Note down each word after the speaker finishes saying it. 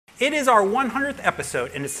It is our 100th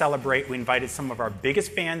episode, and to celebrate, we invited some of our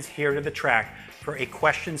biggest fans here to the track for a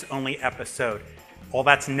questions-only episode. All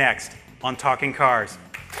that's next on Talking Cars.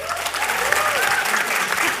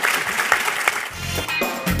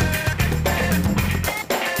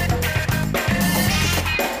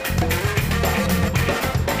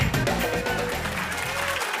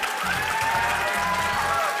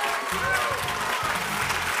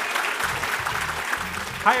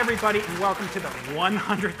 Hi, everybody, and welcome to the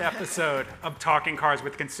 100th episode of Talking Cars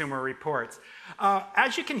with Consumer Reports.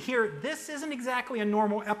 As you can hear, this isn't exactly a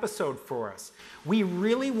normal episode for us. We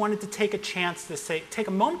really wanted to take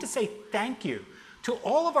a moment to say thank you to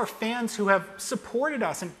all of our fans who have supported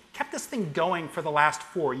us and kept this thing going for the last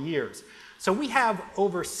 4 years. So we have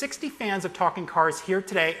over 60 fans of Talking Cars here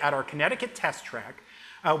today at our Connecticut test track.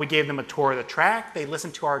 We gave them a tour of the track. They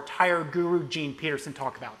listened to our tire guru, Gene Peterson,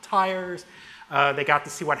 talk about tires. They got to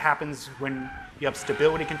see what happens when you have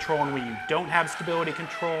stability control and when you don't have stability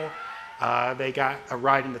control. They got a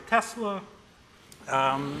ride in the Tesla.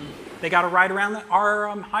 They got a ride around our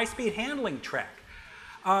high-speed handling track.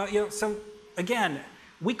 So again,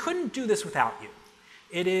 we couldn't do this without you.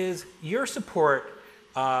 It is your support,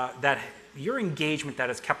 your engagement that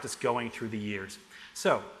has kept us going through the years.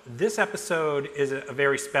 So this episode is a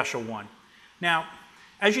very special one. Now,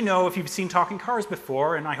 as you know, if you've seen Talking Cars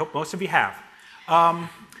before, and I hope most of you have,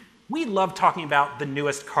 we love talking about the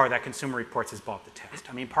newest car that Consumer Reports has bought to test.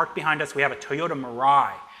 I mean, parked behind us, we have a Toyota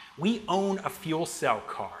Mirai. We own a fuel cell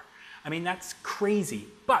car. I mean, that's crazy.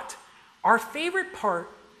 But our favorite part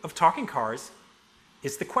of Talking Cars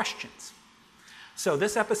is the questions. So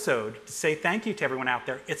this episode, to say thank you to everyone out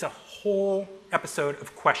there, it's a whole episode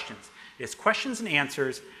of questions. It's questions and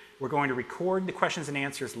answers. We're going to record the questions and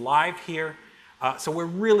answers live here. So we're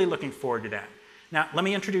really looking forward to that. Now, let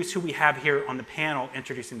me introduce who we have here on the panel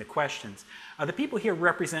introducing the questions. The people here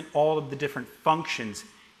represent all of the different functions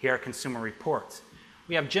here at Consumer Reports.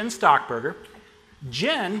 We have Jen Stockberger.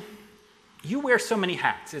 Jen, you wear so many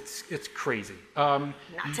hats. It's crazy. Not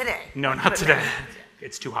today. No, not today.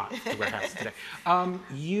 It's too hot to wear hats today.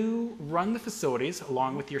 You run the facilities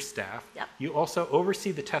along with your staff. Yep. You also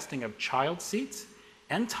oversee the testing of child seats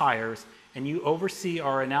and tires, and you oversee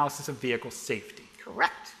our analysis of vehicle safety.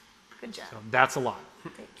 Correct. Good job. So that's a lot.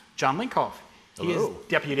 Thank you. John Linkoff. He Hello. is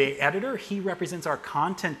deputy editor. He represents our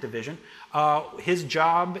content division. His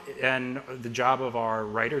job and the job of our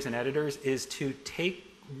writers and editors is to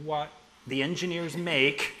take what the engineers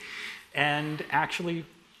make and actually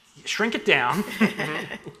shrink it down,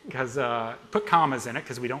 because put commas in it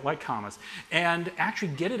because we don't like commas, and actually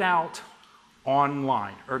get it out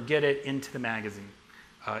online or get it into the magazine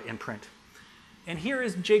in print. And here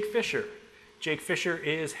is Jake Fisher. Jake Fisher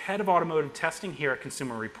is head of automotive testing here at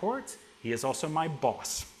Consumer Reports. He is also my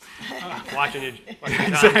boss. Watching you.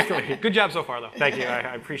 Exactly. Good job so far, though. Thank you.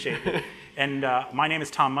 I appreciate it. And my name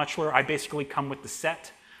is Tom Muchler. I basically come with the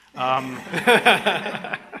set. I'm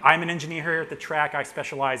an engineer here at the track. I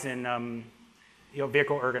specialize in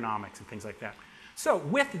vehicle ergonomics and things like that. So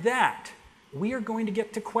with that, we are going to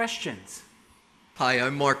get to questions. Hi,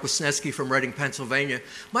 I'm Mark Wisniewski from Reading, Pennsylvania.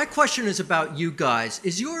 My question is about you guys.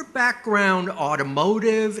 Is your background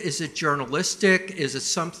automotive? Is it journalistic? Is it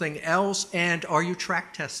something else? And are you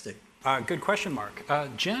track testing? Good question, Mark.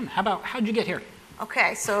 Jen, how'd you get here?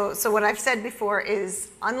 Okay, so what I've said before is,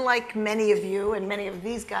 unlike many of you and many of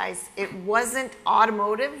these guys, it wasn't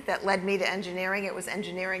automotive that led me to engineering. It was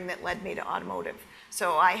engineering that led me to automotive.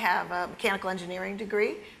 So I have a mechanical engineering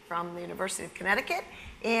degree from the University of Connecticut.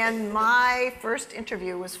 And my first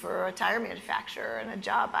interview was for a tire manufacturer and a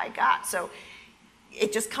job I got. So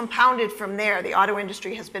it just compounded from there. The auto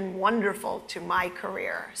industry has been wonderful to my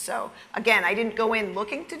career. So again, I didn't go in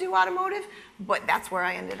looking to do automotive, but that's where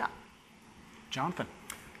I ended up. Jonathan.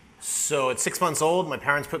 So at 6 months old, my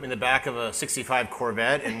parents put me in the back of a 65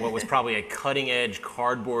 Corvette in what was probably a cutting-edge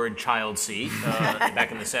cardboard child seat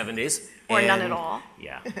back in the 70s. Or none at all.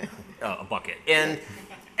 Yeah, a bucket.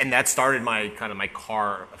 And that started my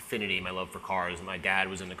car affinity, my love for cars. My dad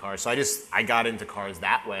was into cars, so I got into cars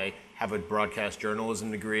that way. Have a broadcast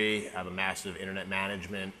journalism degree, have a master's of internet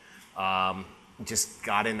management. Just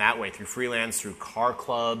got in that way through freelance, through car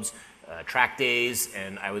clubs, track days,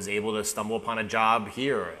 and I was able to stumble upon a job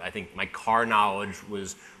here. I think my car knowledge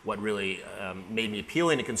was what really made me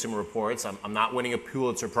appealing to Consumer Reports. I'm not winning a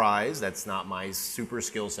Pulitzer Prize. That's not my super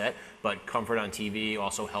skill set, but comfort on TV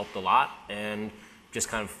also helped a lot, and just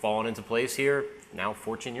kind of fallen into place here, now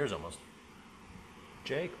 14 years almost.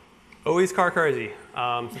 Jake. Always car crazy,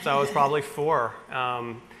 since I was probably 4.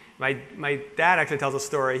 My dad actually tells a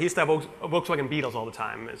story. He used to have Volkswagen Beetles all the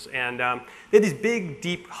time, and they had these big,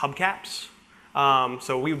 deep hubcaps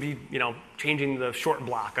So we would be, changing the short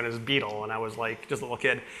block on his Beetle, and I was like just a little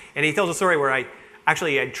kid. And he tells a story where I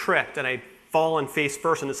had tripped and I'd fallen face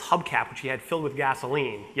first in this hubcap, which he had filled with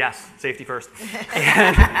gasoline. Yes, safety first.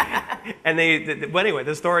 And anyway,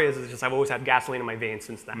 the story is just I've always had gasoline in my veins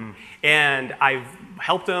since then. And I've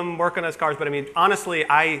helped him work on his cars, but I mean, honestly,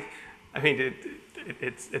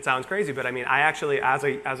 it sounds crazy, but I mean, I actually, as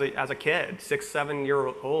a kid, 6, 7 year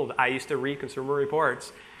old, I used to read Consumer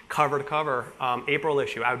Reports cover to cover, April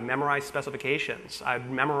issue. I would memorize specifications. I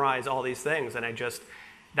would memorize all these things, and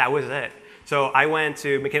that was it. So I went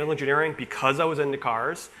to mechanical engineering because I was into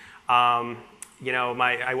cars. I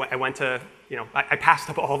passed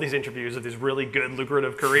up all these interviews of these really good,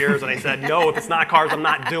 lucrative careers, and I said, no, if it's not cars, I'm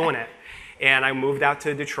not doing it. And I moved out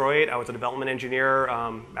to Detroit. I was a development engineer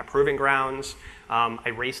at Proving Grounds. I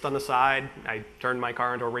raced on the side. I turned my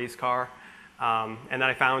car into a race car. And then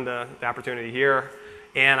I found the opportunity here.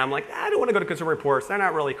 And I'm like, I don't want to go to Consumer Reports. They're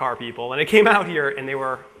not really car people. And I came out here, and they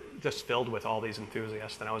were just filled with all these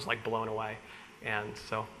enthusiasts, and I was like blown away. And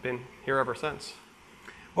so been here ever since.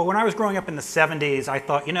 Well, when I was growing up in the 70s, I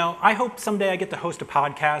thought, I hope someday I get to host a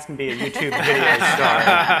podcast and be a YouTube video star.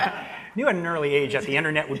 I knew at an early age that the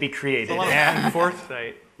internet would be created. It's a lot of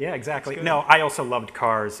foresight. Yeah, exactly. No, I also loved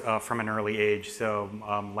cars from an early age. So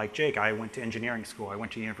like Jake, I went to engineering school. I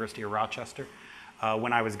went to the University of Rochester.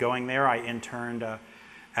 When I was going there, I interned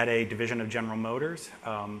at a division of General Motors.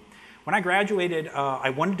 When I graduated, I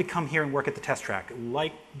wanted to come here and work at the test track.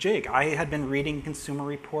 Like Jake, I had been reading Consumer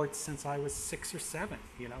Reports since I was 6 or 7.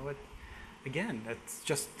 Again, it's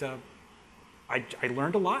just, I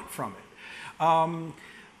learned a lot from it.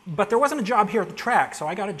 But there wasn't a job here at the track, so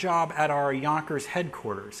I got a job at our Yonkers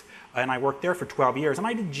headquarters. And I worked there for 12 years. And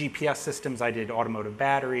I did GPS systems, I did automotive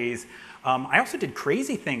batteries. I also did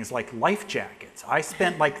crazy things like life jackets. I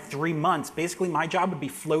spent like 3 months, basically my job would be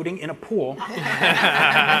floating in a pool,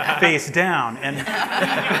 face down. And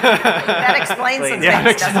That explains some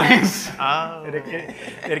things, doesn't it?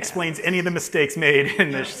 it explains any of the mistakes made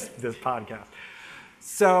in this podcast.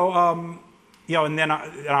 So, and then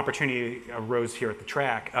an opportunity arose here at the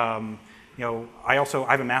track. I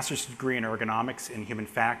have a master's degree in ergonomics and human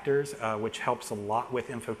factors, which helps a lot with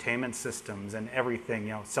infotainment systems and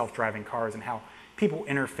everything, self-driving cars and how people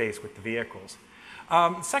interface with the vehicles.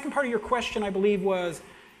 Second part of your question, I believe, was,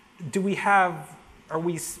 are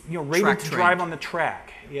we rated to drive on the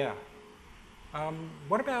track? Yeah.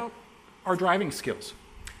 What about our driving skills?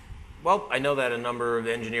 Well, I know that a number of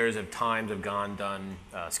engineers have done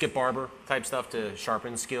Skip Barber type stuff to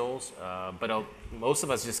sharpen skills, but most of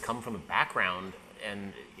us just come from a background,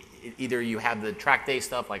 and either you have the track day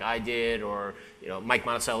stuff like I did, or Mike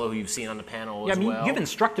Monticello, who you've seen on the panel as well. You've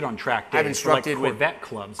instructed on track days. I've instructed like Corvette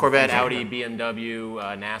clubs. Corvette, Audi, BMW,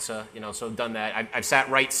 NASA. So I've done that. I've sat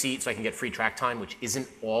right seat so I can get free track time, which isn't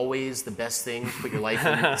always the best thing to put your life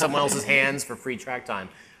in someone else's hands for free track time.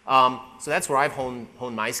 So that's where I've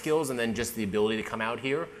honed my skills, and then just the ability to come out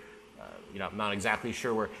here. I'm not exactly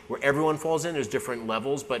sure where everyone falls in. There's different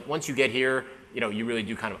levels, but once you get here, you really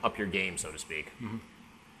do kind of up your game, so to speak. Mm-hmm.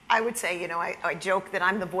 I would say, I joke that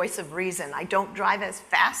I'm the voice of reason. I don't drive as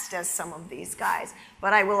fast as some of these guys,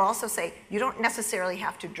 but I will also say you don't necessarily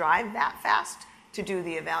have to drive that fast to do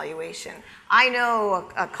the evaluation. I know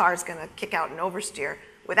a car's going to kick out an oversteer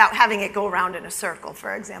without having it go around in a circle,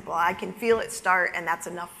 for example. I can feel it start, and that's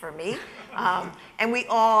enough for me. And we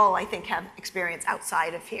all, I think, have experience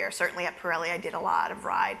outside of here. Certainly at Pirelli, I did a lot of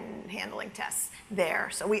ride and handling tests there.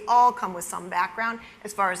 So we all come with some background.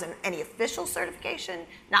 As far as any official certification,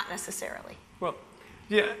 not necessarily. Well,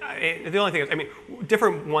 yeah, the only thing is,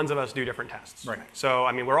 different ones of us do different tests. Right.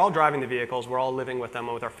 So, we're all driving the vehicles, we're all living with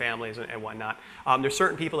them, with our families and whatnot. There's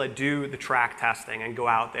certain people that do the track testing and go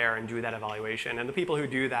out there and do that evaluation. And the people who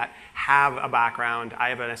do that have a background. I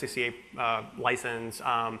have an SCCA license.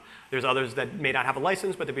 There's others that may not have a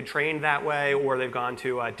license, but they've been trained that way, or they've gone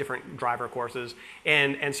to different driver courses.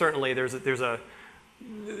 And certainly they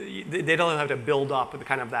don't have to build up the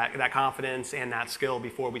kind of that confidence and that skill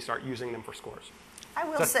before we start using them for scores. I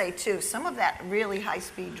will say, too, some of that really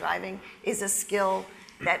high-speed driving is a skill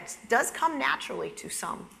that does come naturally to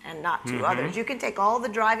some and not to others. You can take all the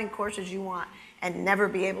driving courses you want and never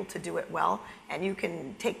be able to do it well, and you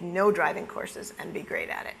can take no driving courses and be great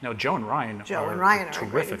at it. No, Joe and Ryan are terrific. a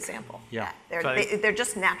great example. Yeah. They're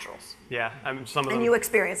just naturals. Yeah, some of them. And you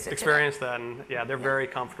experienced it Experienced that, and they're very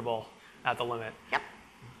comfortable at the limit. Yep.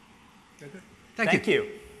 Thank you.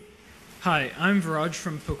 Hi, I'm Viraj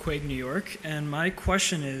from Poquay, New York, and my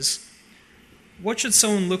question is, what should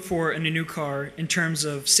someone look for in a new car in terms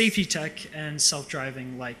of safety tech and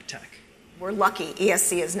self-driving like tech? We're lucky.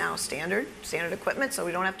 ESC is now standard equipment, so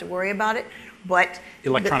we don't have to worry about it. but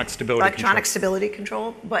Electronic stability electronic control. stability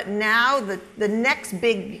control. But now the next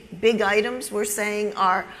big items we're saying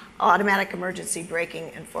are automatic emergency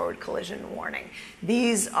braking and forward collision warning.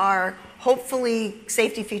 These are hopefully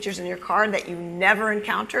safety features in your car that you never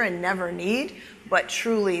encounter and never need, but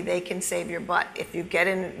truly they can save your butt. If you get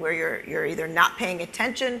in where you're either not paying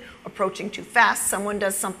attention, approaching too fast, someone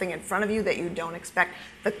does something in front of you that you don't expect,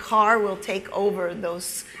 the car will take over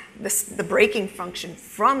the braking function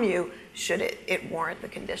from you should it warrant the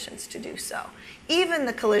conditions to do so. Even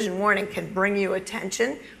the collision warning can bring you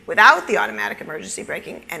attention without the automatic emergency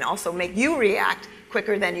braking and also make you react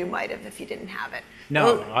quicker than you might have if you didn't have it.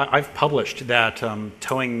 No, I've published that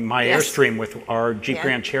towing my Yes. Airstream with our Jeep Yeah.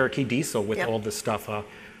 Grand Cherokee diesel with Yep. all this stuff.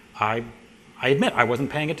 I admit I wasn't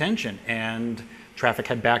paying attention, and traffic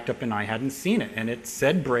had backed up and I hadn't seen it, and it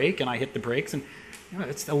said brake, and I hit the brakes, and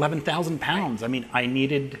it's 11,000 pounds. I mean, I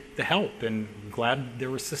needed the help, and I'm glad there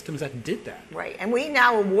were systems that did that. Right, and we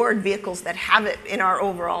now award vehicles that have it in our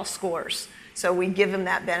overall scores. So we give them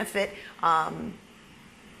that benefit.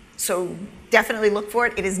 So definitely look for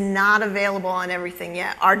it. It is not available on everything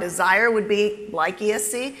yet. Our desire would be, like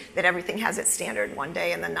ESC, that everything has its standard one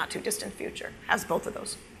day in the not too distant future. Has both of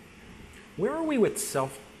those. Where are we with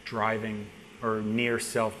self-driving or near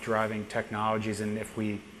self-driving technologies, and if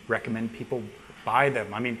we recommend people buy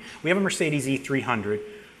them? I mean, we have a Mercedes E300,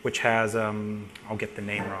 which has, I'll get the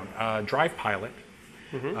name wrong, Drive Pilot.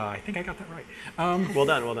 I think I got that right. Well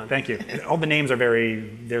done, well done. Thank you. All the names are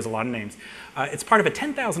there's a lot of names. It's part of a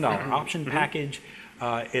 $10,000 option package.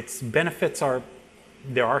 Its benefits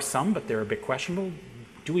there are some, but they're a bit questionable.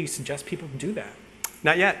 Do we suggest people do that?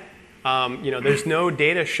 Not yet. There's no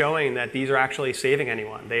data showing that these are actually saving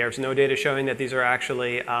anyone. There's no data showing that these are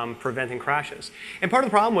actually preventing crashes. And part of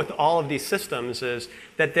the problem with all of these systems is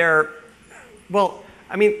that they're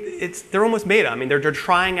almost beta. I mean, they're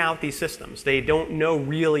trying out these systems. They don't know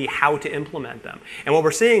really how to implement them. And what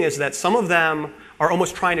we're seeing is that some of them are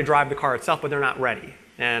almost trying to drive the car itself, but they're not ready.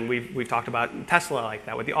 And we've talked about Tesla like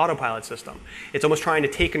that with the autopilot system. It's almost trying to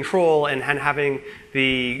take control and having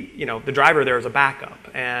the driver there as a backup.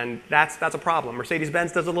 And that's a problem.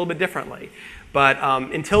 Mercedes-Benz does it a little bit differently. But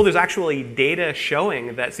until there's actually data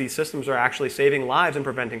showing that these systems are actually saving lives and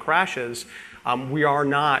preventing crashes, we are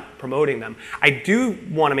not promoting them. I do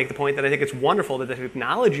want to make the point that I think it's wonderful that the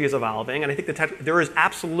technology is evolving, and I think there is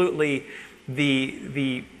absolutely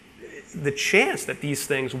the chance that these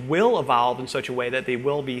things will evolve in such a way that they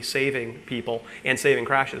will be saving people and saving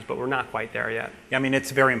crashes, but we're not quite there yet. I mean,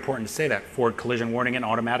 it's very important to say that forward collision warning and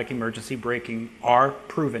automatic emergency braking are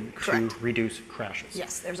proven Correct. to reduce crashes.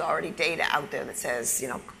 Yes, there's already data out there that says,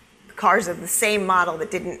 cars of the same model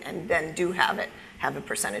that didn't and then do have it have a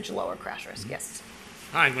percentage lower crash risk. Yes.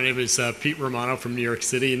 Hi, my name is Pete Romano from New York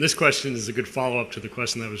City, and this question is a good follow-up to the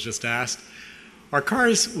question that was just asked. Are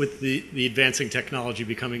cars with the advancing technology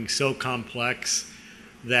becoming so complex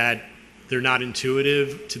that they're not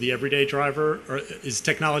intuitive to the everyday driver? Or is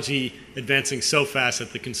technology advancing so fast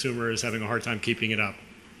that the consumer is having a hard time keeping up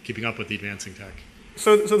with the advancing tech?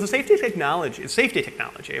 So the safety technology,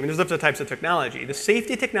 I mean, there's different types of technology. The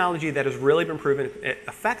safety technology that has really been proven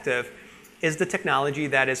effective is the technology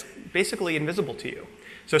that is basically invisible to you.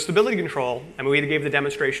 So stability control, I mean, we gave the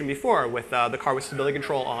demonstration before with the car with stability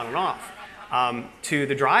control on and off. To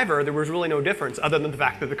the driver, there was really no difference other than the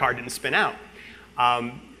fact that the car didn't spin out.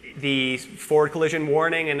 The forward collision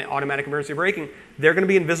warning and automatic emergency braking, they're going to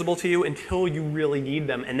be invisible to you until you really need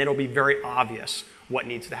them, and then it'll be very obvious what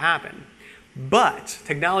needs to happen. But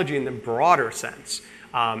technology in the broader sense,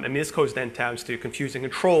 and this goes then down to confusing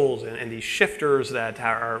controls and these shifters that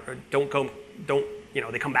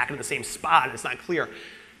they come back into the same spot and it's not clear.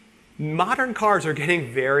 Modern cars are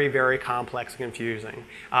getting very, very complex and confusing.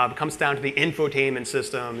 It comes down to the infotainment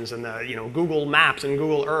systems and the Google Maps and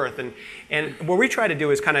Google Earth. And what we try to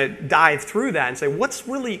do is kind of dive through that and say, what's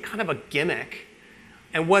really kind of a gimmick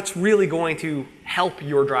and what's really going to help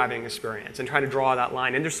your driving experience, and try to draw that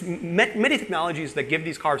line. And there's many technologies that give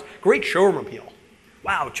these cars great showroom appeal.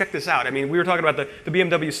 Wow, check this out. I mean, we were talking about the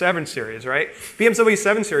BMW 7 Series, right? BMW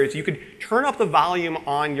 7 Series, you could turn up the volume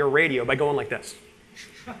on your radio by going like this.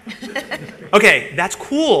 Okay, that's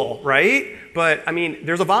cool, right? But I mean,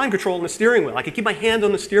 there's a volume control in the steering wheel. I could keep my hand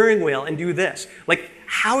on the steering wheel and do this. Like,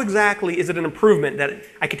 how exactly is it an improvement that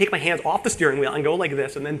I could take my hands off the steering wheel and go like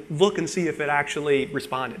this and then look and see if it actually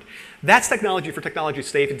responded? That's technology for technology's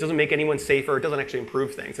sake. It doesn't make anyone safer. It doesn't actually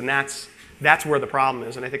improve things. And that's where the problem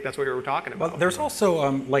is, and I think that's what we were talking about. Well, there's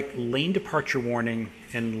also like lane departure warning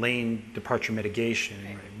and lane departure mitigation.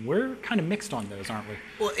 We're kind of mixed on those, aren't we?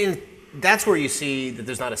 Well, that's where you see that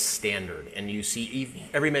there's not a standard, and you see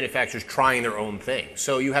every manufacturer's trying their own thing.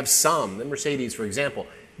 So you have some, the Mercedes, for example,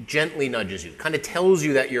 gently nudges you, kind of tells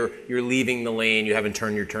you that you're leaving the lane, you haven't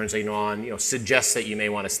turned your turn signal on, suggests that you may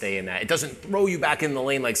want to stay in that. It doesn't throw you back in the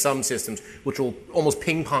lane like some systems, which will almost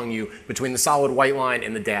ping pong you between the solid white line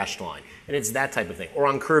and the dashed line. And it's that type of thing. Or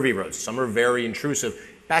on curvy roads, some are very intrusive.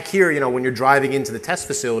 Back here, when you're driving into the test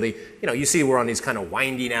facility, you see we're on these kind of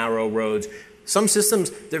windy, narrow roads. Some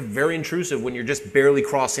systems, they're very intrusive when you're just barely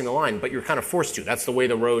crossing the line, but you're kind of forced to. That's the way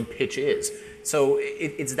the road pitch is. So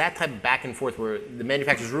it's that type of back and forth where the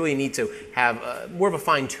manufacturers really need to have more of a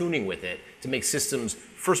fine tuning with it to make systems,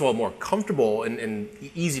 first of all, more comfortable and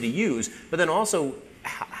easy to use, but then also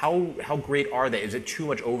how great are they? Is it too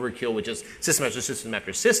much overkill with just system after system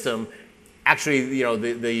after system? Actually,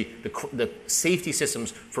 the safety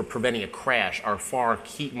systems for preventing a crash are far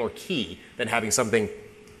more key than having something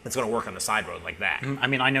that's going to work on the side road like that. I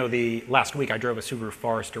mean, I know last week I drove a Subaru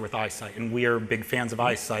Forester with EyeSight, and we are big fans of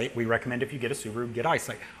EyeSight. We recommend if you get a Subaru, get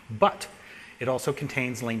EyeSight. But it also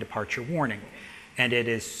contains lane departure warning. And it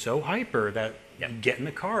is so hyper that you get in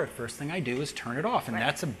the car, first thing I do is turn it off. And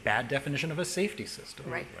that's a bad definition of a safety system.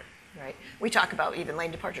 Right. We talk about even lane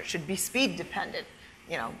departure should be speed dependent.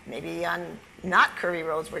 Maybe on not curvy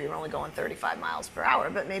roads where you're only going 35 miles per hour,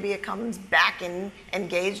 but maybe it comes back and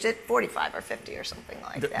engaged at 45 or 50 or something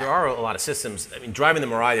like that. There are a lot of systems. I mean, driving the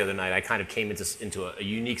Mirai the other night, I kind of came into a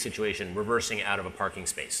unique situation, reversing out of a parking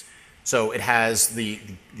space. So it has the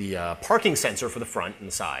parking sensor for the front and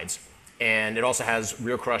the sides, and it also has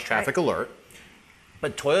rear cross traffic alert.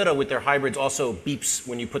 But Toyota, with their hybrids, also beeps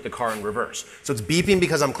when you put the car in reverse. So it's beeping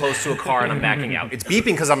because I'm close to a car and I'm backing out. It's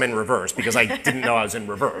beeping because I'm in reverse because I didn't know I was in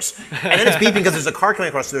reverse. And then it's beeping because there's a car coming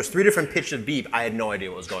across. So there's 3 different pitches of beep. I had no idea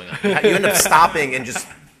what was going on. You end up stopping and just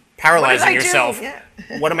paralyzing yourself. Yeah.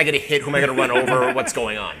 What am I going to hit? Who am I going to run over? What's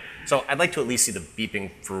going on? So I'd like to at least see the beeping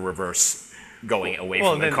for reverse going away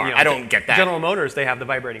from the car. I don't get that. General Motors, they have the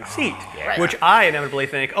vibrating seat, yeah. which I inevitably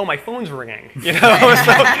think, oh, my phone's ringing.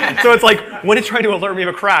 So it's like when it's trying to alert me of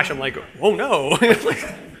a crash, I'm like, oh no.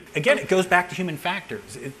 Again, it goes back to human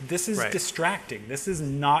factors. This is distracting. This is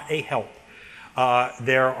not a help.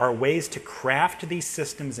 There are ways to craft these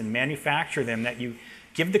systems and manufacture them that you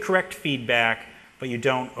give the correct feedback, but you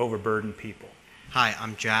don't overburden people. Hi,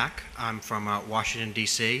 I'm Jack. I'm from Washington,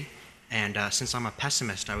 D.C. And since I'm a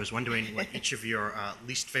pessimist, I was wondering what each of your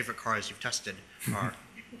least favorite cars you've tested are.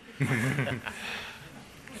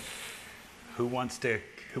 Who wants to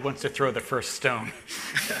throw the first stone?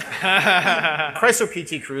 Chrysler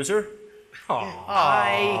PT Cruiser. So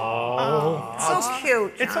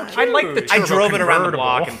cute. It's so cute. I like the I drove it around the convertible.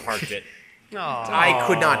 block and parked it. I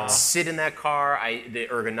could not sit in that car. The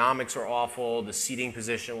ergonomics are awful. The seating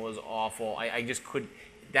position was awful. I just could.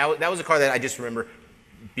 That was a car that I just remember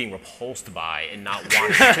being repulsed by and not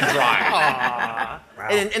wanting to drive. Wow.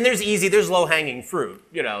 And there's low-hanging fruit.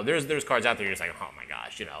 There's cars out there you're just like, oh my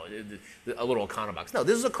gosh, a little Econobox. No,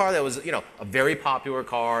 this is a car that was, a very popular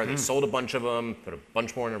car. They sold a bunch of them, put a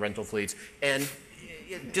bunch more in the rental fleets, and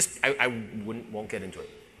I won't get into it.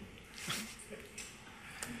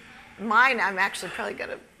 Mine, I'm actually probably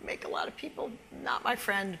going to make a lot of people not my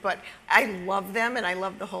friend, but I love them and I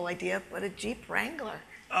love the whole idea, but a Jeep Wrangler.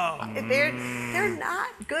 They're not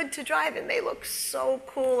good to drive and they look so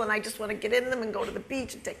cool and I just want to get in them and go to the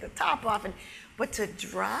beach and take the top off. But to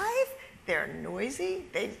drive, they're noisy.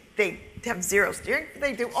 They have zero steering.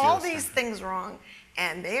 They do all these things wrong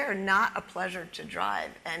and they are not a pleasure to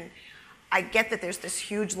drive. And I get that there's this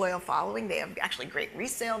huge loyal following. They have actually great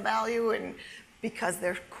resale value and because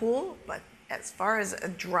they're cool, but as far as a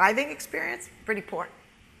driving experience, pretty poor.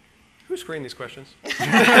 Who screened these questions?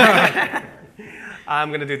 I'm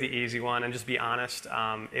going to do the easy one and just be honest.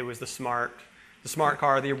 It was the smart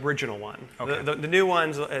car, the original one. Okay. The new one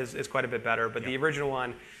is quite a bit better, but the original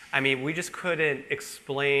one, we just couldn't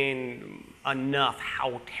explain enough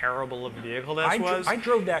how terrible of a vehicle this was. I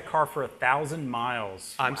drove that car for 1,000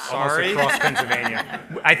 miles. I'm sorry. Almost across Pennsylvania.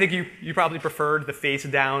 I think you probably preferred the face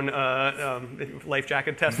down life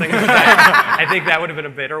jacket testing. I think that would have been a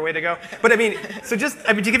better way to go. But to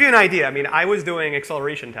give you an idea, I was doing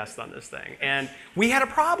acceleration tests on this thing, and we had a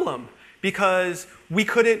problem because we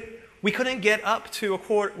couldn't get up to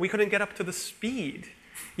the speed.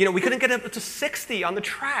 We couldn't get up to 60 on the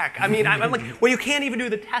track. I'm like, well, you can't even do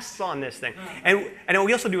the tests on this thing. And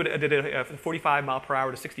we also did a 45 mile per hour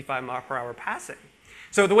to 65 mile per hour passing.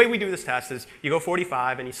 So the way we do this test is you go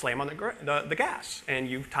 45 and you slam on the gas and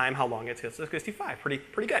you time how long it takes to 65. Pretty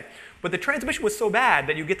good. But the transmission was so bad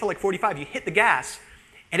that you get to like 45, you hit the gas,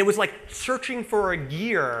 and it was like searching for a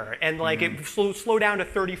gear, and like it slow down to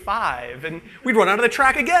 35, and we'd run out of the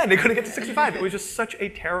track again. They couldn't get to 65. It was just such a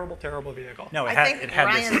terrible, terrible vehicle. No, I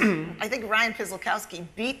think Ryan Pizlkowski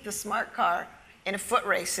beat the Smart car in a foot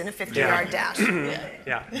race in a 50-yard dash.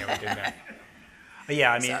 Yeah. We did that.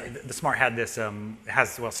 Yeah, I mean, the Smart had this,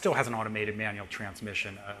 still has an automated manual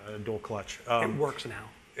transmission, a dual clutch. It works now.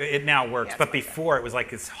 It now works, Yeah, it's but like before it was like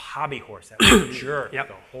this hobby horse that would jerk Yep.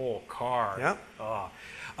 the whole car. Yep. Oh.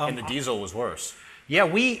 And the diesel was worse. Yeah,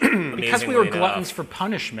 because we were Amazingly gluttons enough. for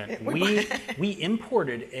punishment, we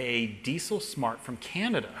imported a diesel Smart from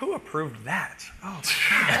Canada. Who approved that? Oh,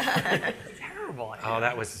 terrible idea. Oh,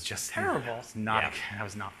 that was just Terrible. That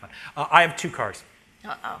was not fun. I have two cars.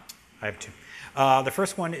 Uh-oh. I have two. The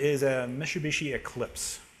first one is a Mitsubishi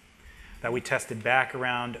Eclipse that we tested back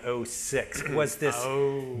around 06. It was this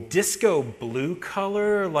disco blue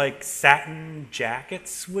color, like satin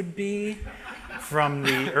jackets would be from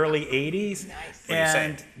the early 80s. Nice.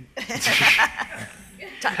 And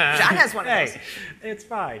John has one of those. hey, it's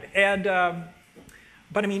fine. And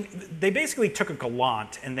but I mean, they basically took a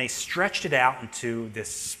Galant and they stretched it out into this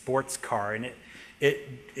sports car, and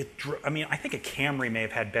I mean, I think a Camry may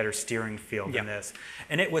have had better steering feel than this,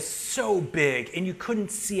 and it was so big, and you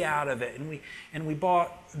couldn't see out of it. And we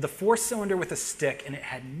bought the 4-cylinder with a stick, and it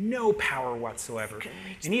had no power whatsoever.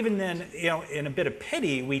 And even then, you know, in a bit of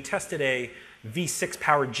pity, we tested a V6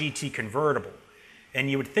 powered GT convertible,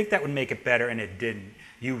 and you would think that would make it better, and it didn't.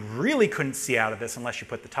 You really couldn't see out of this unless you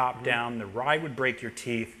put the top down. The ride would break your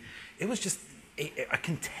teeth. It was just a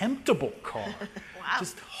contemptible car. Wow.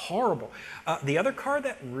 Just horrible. The other car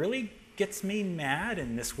that really gets me mad,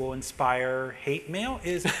 and this will inspire hate mail,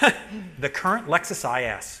 is the current Lexus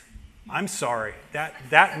IS. I'm sorry.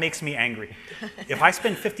 That makes me angry. If I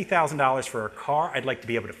spend $50,000 for a car, I'd like to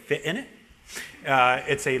be able to fit in it.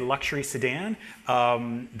 It's a luxury sedan.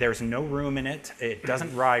 There's no room in it. It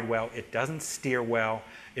doesn't ride well. It doesn't steer well.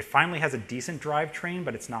 It finally has a decent drivetrain,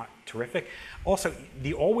 but it's not terrific. Also,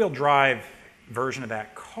 the all-wheel drive version of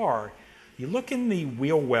that car, you look in the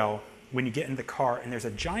wheel well when you get in the car, and there's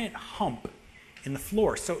a giant hump in the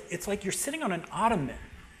floor. So it's like you're sitting on an ottoman.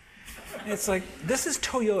 It's like, this is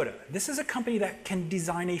Toyota. This is a company that can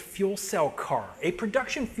design a fuel cell car, a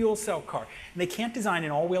production fuel cell car. And they can't design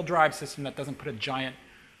an all-wheel drive system that doesn't put a giant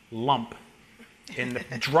lump in the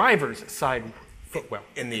driver's side footwell.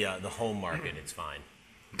 In the home market, it's fine.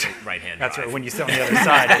 Right-hand That's drive. right, when you sit on the other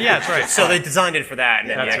side. Yeah, that's right. So they designed it for that, and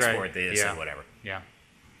then That's you right. export this Yeah. and whatever. Yeah.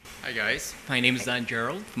 Hi guys, my name is Don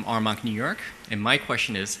Gerald from Armonk, New York, and my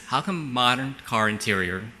question is, how come modern car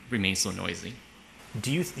interior remains so noisy?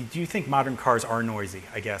 Do you think modern cars are noisy,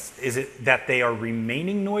 I guess? Is it that they are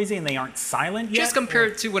remaining noisy and they aren't silent yet? Just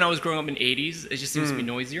compared to when I was growing up in the 80s, it just seems to be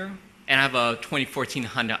noisier. And I have a 2014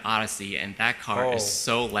 Honda Odyssey, and that car is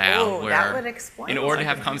so loud Oh, where that would explain in order to it.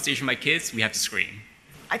 have a conversation with my kids, we have to scream.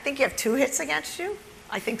 I think you have two hits against you.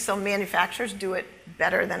 I think some manufacturers do it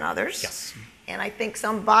better than others. Yes. And I think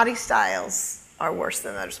some body styles are worse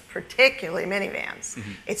than others, particularly minivans.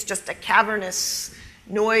 It's just a cavernous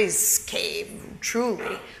noise cave,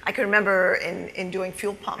 truly. I can remember in doing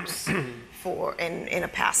fuel pumps in a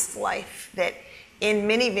past life that in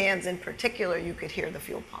minivans in particular, you could hear the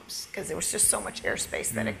fuel pumps because there was just so much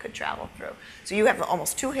airspace that it could travel through. So you have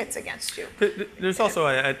almost two hits against you. There's also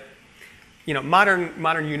modern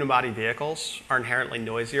unibody vehicles are inherently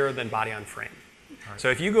noisier than body on frame. So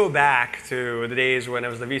if you go back to the days when it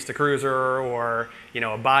was the Vista Cruiser or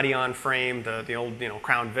a body on frame, the old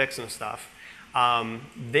Crown Vics and stuff,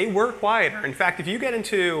 they were quieter. In fact, if you get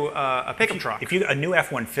into a pickup truck, A new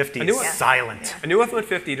F-150 new is one. silent. a new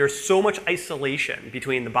F-150, there's so much isolation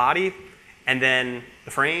between the body and then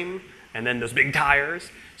the frame and then those big tires.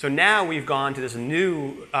 So now we've gone to this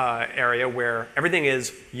new area where everything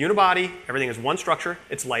is unibody, everything is one structure,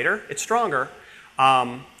 it's lighter, it's stronger,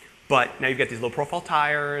 but now you've got these low-profile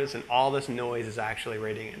tires, and all this noise is actually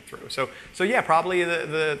radiating through. So yeah, probably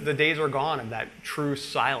the days are gone of that true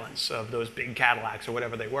silence of those big Cadillacs or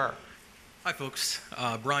whatever they were. Hi, folks.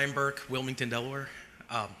 Brian Burke, Wilmington, Delaware.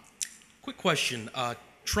 Quick question: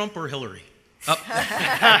 Trump or Hillary? These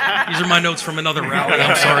are my notes from another rally.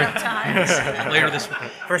 I'm sorry. Later this.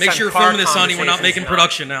 First Make time sure you're car filming this, Sonny. We're not conversations making now.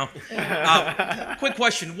 production now. Quick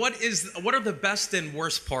question: What are the best and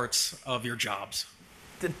worst parts of your jobs?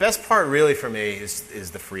 The best part really for me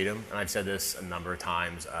is the freedom, and I've said this a number of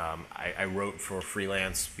times. I wrote for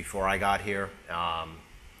freelance before I got here, and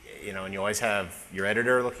you always have your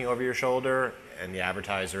editor looking over your shoulder and the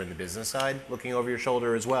advertiser and the business side looking over your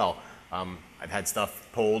shoulder as well. I've had stuff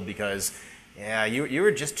pulled because, you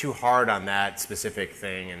were just too hard on that specific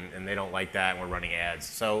thing, and they don't like that, and we're running ads.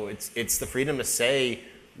 So it's the freedom to say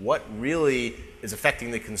what really is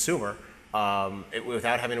affecting the consumer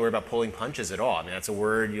without having to worry about pulling punches at all. I mean, that's a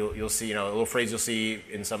word you'll see, a little phrase you'll see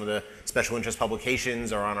in some of the special interest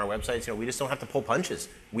publications or on our websites. We just don't have to pull punches.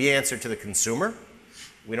 We answer to the consumer.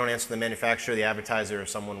 We don't answer to the manufacturer, the advertiser, or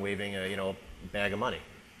someone waving a bag of money.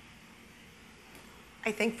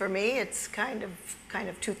 I think for me, it's kind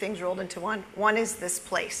of two things rolled into one. One is this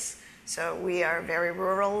place. So we are very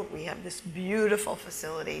rural. We have this beautiful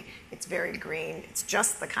facility. It's very green. It's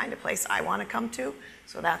just the kind of place I want to come to.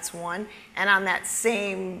 So that's one. And on that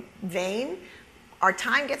same vein, our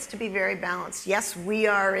time gets to be very balanced. Yes, we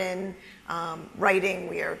are in writing.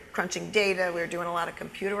 We are crunching data. We're doing a lot of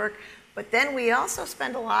computer work. But then we also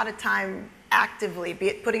spend a lot of time actively, be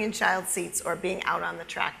it putting in child seats or being out on the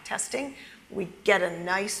track testing. We get a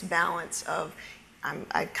nice balance of,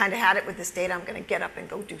 I've kind of had it with this data, I'm going to get up and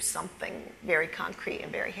go do something very concrete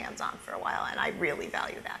and very hands-on for a while, and I really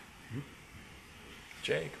value that.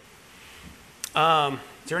 Jake?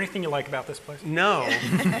 Is there anything you like about this place? No,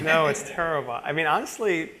 no, it's terrible. I mean,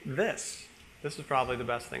 honestly, this is probably the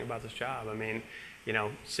best thing about this job. I mean,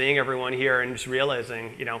 seeing everyone here and just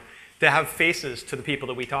realizing, to have faces to the people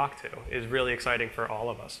that we talk to is really exciting for all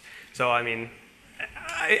of us. So, I mean,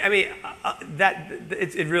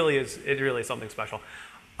 it really is something special.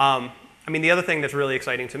 I mean, the other thing that's really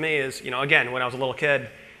exciting to me is, again, when I was a little kid,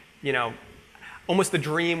 almost the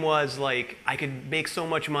dream was like I could make so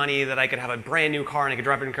much money that I could have a brand new car and I could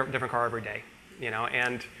drive a different car every day,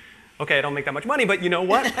 and okay, I don't make that much money, but you know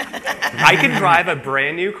what? I could drive a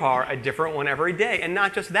brand new car, a different one every day, and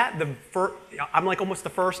not just that. I'm like almost the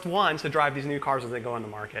first ones to drive these new cars as they go on the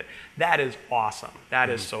market. That is awesome. That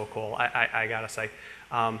is so cool. I gotta say.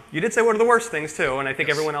 You did say what are the worst things too, and I think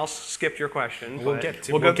everyone else skipped your question. We'll get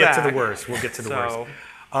to the worst. We'll get to the worst.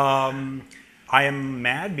 I am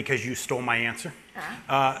mad because you stole my answer.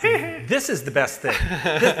 This is the best thing.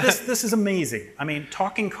 This is amazing. I mean,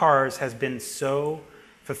 talking cars has been so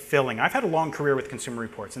fulfilling. I've had a long career with Consumer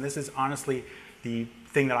Reports, and this is honestly the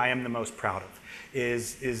thing that I am the most proud of,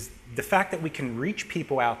 is the fact that we can reach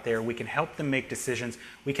people out there, we can help them make decisions,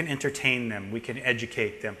 we can entertain them, we can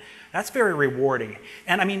educate them. That's very rewarding.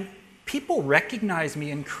 And I mean, people recognize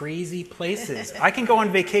me in crazy places. I can go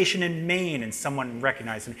on vacation in Maine and someone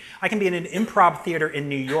recognizes me. I can be in an improv theater in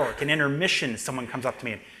New York, an intermission, someone comes up to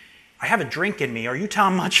me and, I have a drink in me, are you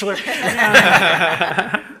Tom Mutchler?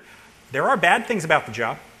 There are bad things about the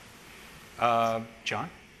job. John?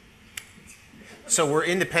 So we're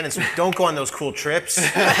independents. We don't go on those cool trips.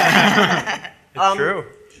 It's true.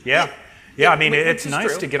 Yeah. I mean, it's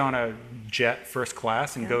nice to get on a jet first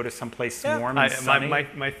class and go to someplace warm and sunny.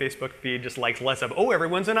 My Facebook feed just likes less of,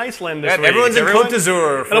 everyone's in Iceland this week. Everyone's in Côte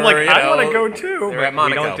d'Azur. And I'm like, I want to go too. They're at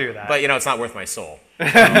Monaco. We don't do that. But, it's not worth my soul.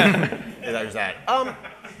 There's that.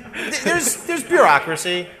 There's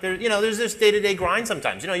bureaucracy. There's this day-to-day grind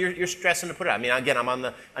sometimes. You're stressing to put it out. I mean, again, I'm on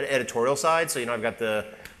the editorial side, so I've got the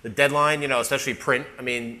deadline. Especially print. I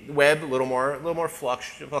mean, web, a little more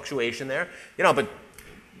fluctuation there. But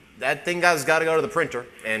that thing has got to go to the printer,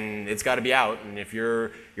 and it's got to be out. And if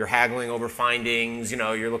you're haggling over findings,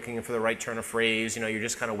 you're looking for the right turn of phrase. You're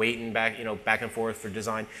just kind of waiting back and forth for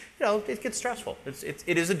design. It gets stressful.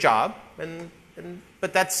 It is a job, but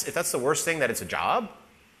if that's the worst thing, that it's a job.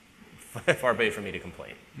 Far be it for me to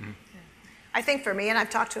complain. Mm-hmm. I think for me, and I've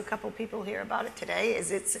talked to a couple people here about it today,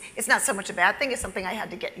 is it's not so much a bad thing, it's something I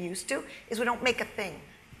had to get used to, is we don't make a thing.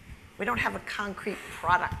 We don't have a concrete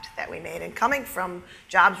product that we made. And coming from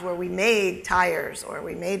jobs where we made tires or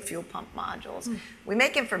we made fuel pump modules, we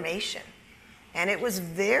make information. And it was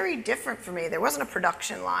very different for me. There wasn't a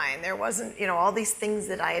production line. There wasn't, all these things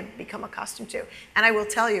that I had become accustomed to. And I will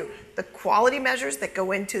tell you, the quality measures that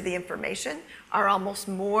go into the information are almost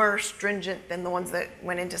more stringent than the ones that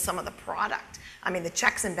went into some of the product. I mean, the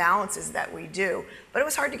checks and balances that we do. But it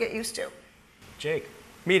was hard to get used to. Jake?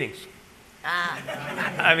 Meetings.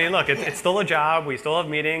 I mean, look, it's still a job. We still have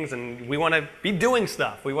meetings, and we want to be doing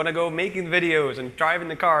stuff. We want to go making videos and driving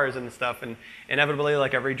the cars and stuff. And inevitably,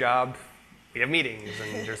 like every job, we have meetings,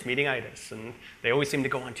 and there's meeting-itis, and they always seem to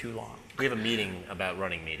go on too long. We have a meeting about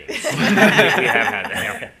running meetings. We have had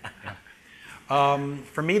that. Yeah.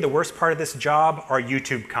 For me, the worst part of this job are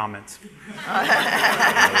YouTube comments.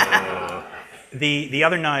 The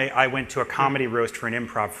other night, I went to a comedy roast for an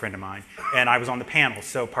improv friend of mine, and I was on the panel.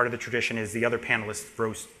 So part of the tradition is the other panelists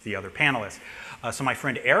roast the other panelists. So my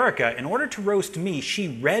friend Erica, in order to roast me, she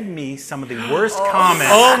read me some of the worst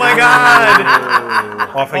comments. Oh my God!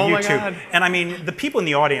 Off of YouTube. God. And I mean, the people in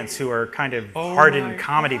the audience who are kind of hardened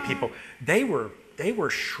comedy people, they were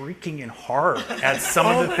shrieking in horror at some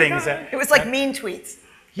of the things that... It was like mean tweets.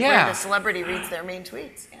 Yeah. Where the celebrity reads their mean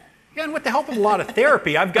tweets. Yeah. Again, with the help of a lot of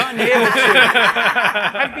therapy, I've become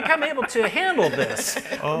able to handle this.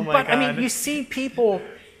 Oh my but God. I mean, you see people.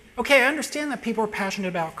 Okay, I understand that people are passionate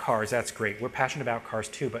about cars. That's great. We're passionate about cars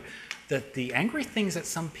too. But the angry things that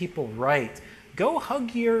some people write. Go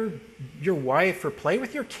hug your wife, or play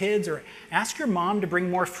with your kids, or ask your mom to bring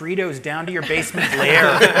more Fritos down to your basement lair.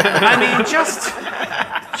 I mean, just,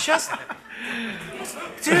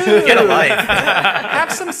 dude, Get a life.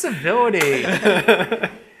 have some civility.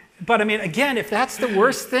 But I mean, again, if that's the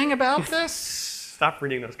worst thing about this, Stop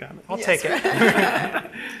reading those comments. I'll take it.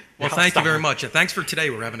 Well, thank you very much. And thanks for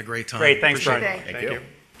today. We're having a great time. Great, thanks, Appreciate Brian. it. Thank you.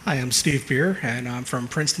 Hi, I'm Steve Beer, and I'm from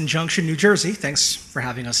Princeton Junction, New Jersey. Thanks for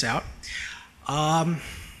having us out.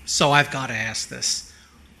 So I've got to ask this.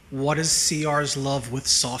 What is CR's love with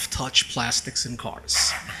soft touch plastics in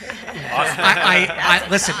cars? I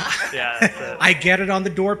listen, Yeah, that's it. I get it on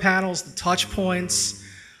the door panels, the touch points.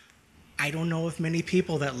 I don't know of many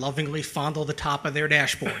people that lovingly fondle the top of their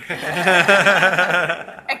dashboard.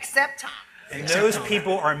 Except Tom. And those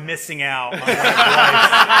people are missing out on one of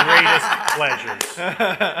life's greatest pleasures.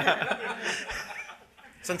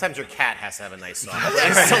 Sometimes your cat has to have a nice soft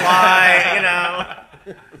place to lie, you know.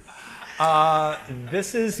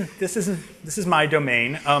 This is my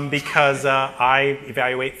domain because I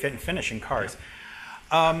evaluate fit and finish in cars.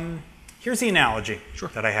 Here's the analogy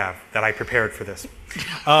that I have that I prepared for this.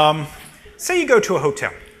 Say you go to a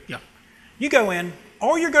hotel. Yeah. You go in.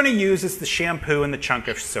 All you're going to use is the shampoo and the chunk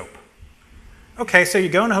of soap. Okay, so you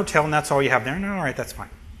go in a hotel and that's all you have there. No, all right, that's fine.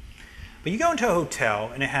 But you go into a hotel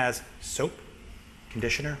and it has soap,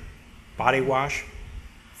 conditioner, body wash,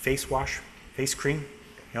 face cream,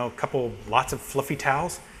 lots of fluffy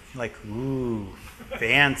towels. You're like, ooh,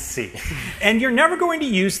 fancy. And you're never going to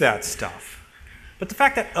use that stuff. But the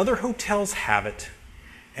fact that other hotels have it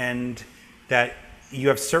and that you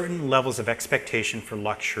have certain levels of expectation for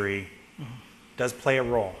luxury does play a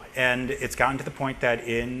role. And it's gotten to the point that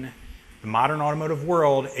in the modern automotive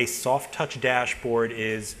world, a soft touch dashboard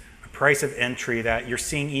is a price of entry that you're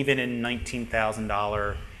seeing even in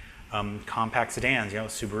 $19,000 compact sedans,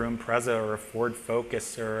 Subaru Impreza or a Ford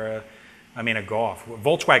Focus or a Golf.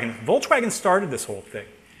 Volkswagen started this whole thing.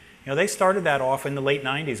 They started that off in the late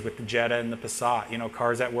 90s with the Jetta and the Passat,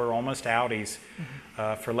 cars that were almost Audis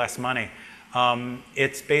for less money.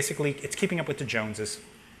 It's keeping up with the Joneses.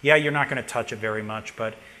 Yeah, you're not going to touch it very much,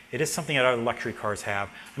 but it is something that other luxury cars have.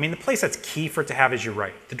 I mean, the place that's key for it to have is you're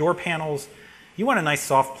right. The door panels, you want a nice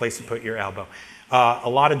soft place to put your elbow. A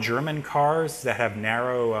lot of German cars that have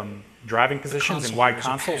narrow driving positions and wide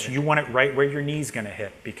consoles, you want it right where your knee's going to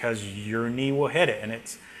hit because your knee will hit it. And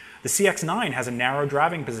the CX-9 has a narrow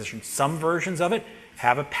driving position. Some versions of it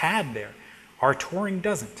have a pad there. Our Touring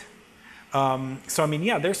doesn't. So, I mean,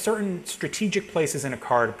 yeah, there's certain strategic places in a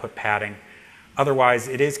car to put padding. Otherwise,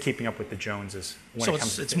 it is keeping up with the Joneses. So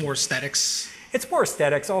it's more aesthetics? It's more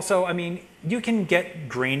aesthetics. Also, I mean, you can get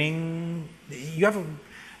graining.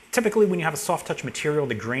 Typically, when you have a soft touch material,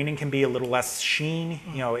 the graining can be a little less sheen.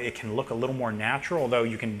 It can look a little more natural, although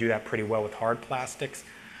you can do that pretty well with hard plastics.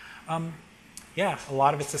 Yeah, a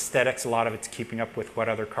lot of it's aesthetics. A lot of it's keeping up with what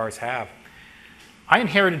other cars have. I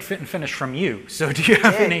inherited fit and finish from you, so do you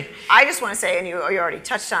have any? I just want to say, and you already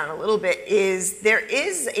touched on it a little bit, there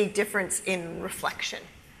is a difference in reflection.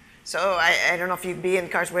 So I don't know if you'd be in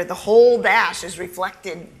cars where the whole dash is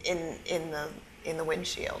reflected in the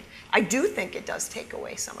windshield. I do think it does take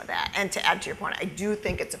away some of that. And to add to your point, I do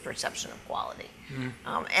think it's a perception of quality.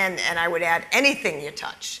 And I would add, anything you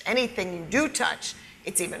touch, anything you do touch,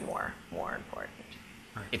 it's even more important.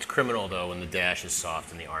 It's criminal though when the dash is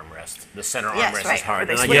soft and the armrest, the center Yes, armrest right. is hard. Or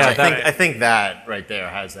they And switch it. I think that right there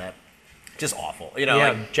has that. Just awful,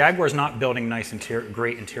 Jaguar's not building nice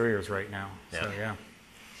great interiors right now. So yeah.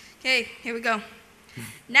 Okay, here we go.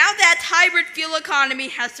 Now that hybrid fuel economy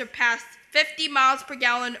has surpassed 50 miles per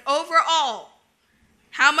gallon overall,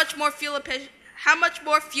 how much more fuel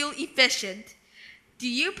efficient do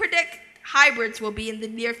you predict hybrids will be in the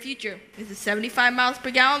near future? Is it 75 miles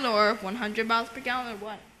per gallon or 100 miles per gallon or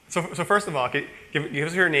what? So first of all, give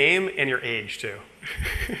us your name and your age too,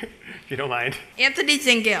 if you don't mind. Anthony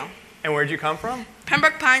Zingale. And where'd you come from?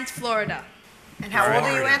 Pembroke Pines, Florida. And how old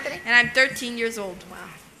are you, Anthony? And I'm 13 years old. Wow.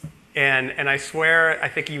 And I swear, I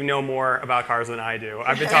think you know more about cars than I do.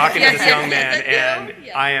 I've been talking to this young man, and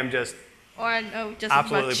I am just Or I know just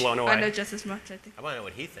absolutely as much. blown away. I know just as much, I think. I want to know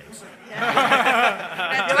what he thinks.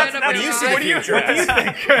 What do you see the future as?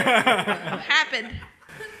 What happened?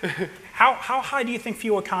 How high do you think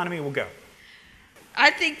fuel economy will go? I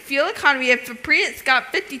think fuel economy, if the Prius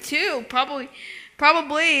got 52, probably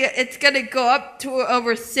it's going to go up to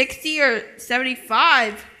over 60 or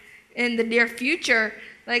 75 in the near future.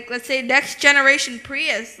 like let's say next generation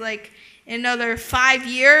Prius, like in another 5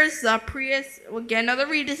 years, the Prius will get another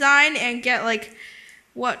redesign and get like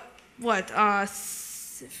what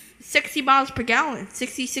 60 miles per gallon,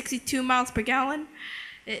 62 miles per gallon.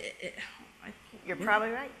 You're probably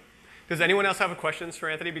right. Does anyone else have questions for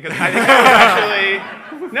Anthony? Because I think actually,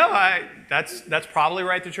 that's probably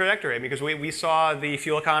right, the trajectory. Because we saw the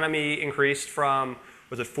fuel economy increased from,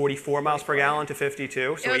 was it 44 miles per gallon to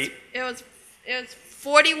 52? So it was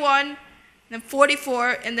 41, then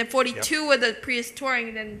 44, and then 42 with the Prius Touring,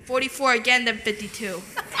 and then 44 again, then 52.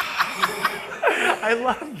 I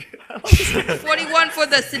love it. 41 for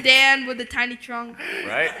the sedan with the tiny trunk.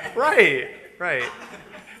 Right.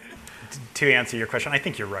 To answer your question, I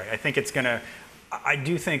think you're right. I think it's going to,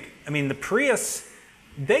 the Prius,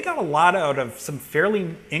 they got a lot out of some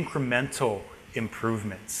fairly incremental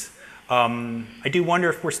improvements. I do wonder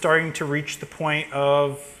if we're starting to reach the point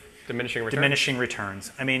of diminishing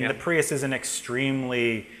returns. The Prius is an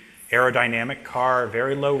extremely aerodynamic car,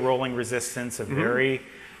 very low rolling resistance, a very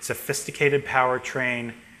sophisticated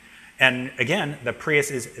powertrain. And again, the Prius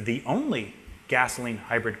is the only gasoline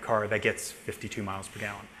hybrid car that gets 52 miles per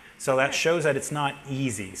gallon. So that shows that it's not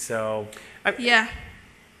easy. So yeah.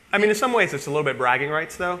 In some ways, it's a little bit bragging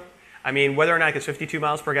rights, though. Whether or not it's 52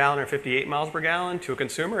 miles per gallon or 58 miles per gallon to a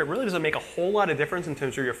consumer, it really doesn't make a whole lot of difference in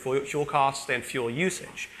terms of your fuel costs and fuel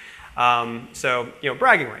usage.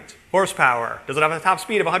 Bragging rights, horsepower, does it have a top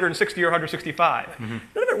speed of 160 or 165? None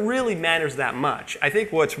of it really matters that much. I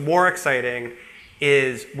think what's more exciting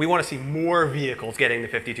is we want to see more vehicles getting to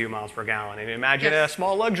 52 miles per gallon. Imagine a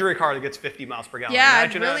small luxury car that gets 50 miles per gallon. Yeah,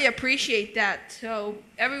 I'd really appreciate that. So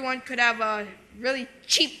everyone could have a really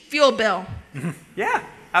cheap fuel bill. Yeah,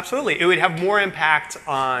 absolutely. It would have more impact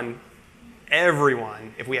on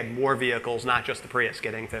everyone if we had more vehicles, not just the Prius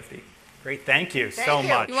getting 50. Great, thank you so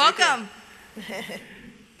much. You're welcome.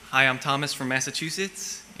 Hi, I'm Thomas from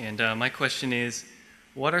Massachusetts, and my question is,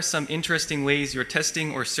 what are some interesting ways your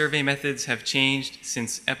testing or survey methods have changed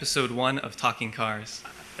since episode 1 of Talking Cars?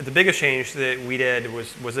 The biggest change that we did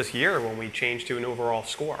was this year when we changed to an overall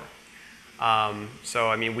score.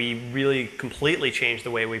 We really completely changed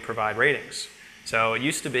the way we provide ratings. So it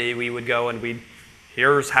used to be we would go and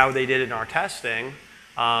here's how they did in our testing,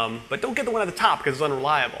 but don't get the one at the top because it's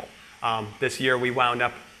unreliable. This year we wound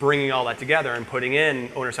up bringing all that together and putting in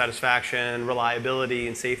owner satisfaction, reliability,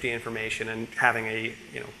 and safety information, and having a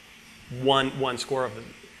one score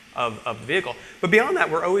of the vehicle. But beyond that,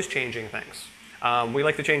 we're always changing things. We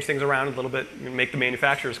like to change things around a little bit, and make the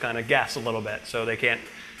manufacturers kind of guess a little bit, so they can't,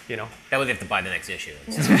 That way they have to buy the next issue.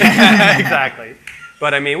 Exactly.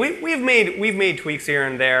 But we've made tweaks here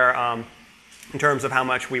and there in terms of how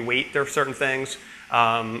much we weight there certain things.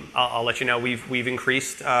 I'll let you know we've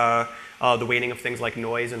increased the weighting of things like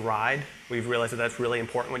noise and ride. We've realized that that's really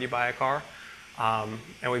important when you buy a car,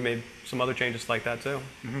 and we've made some other changes like that too.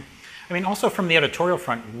 Also from the editorial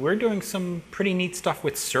front, we're doing some pretty neat stuff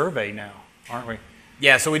with survey now, aren't we?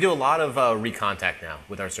 Yeah, so we do a lot of recontact now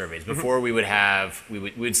with our surveys. Before we would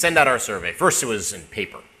send out our survey. First it was in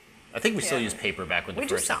paper. I think we still use paper back with the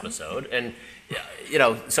first episode, and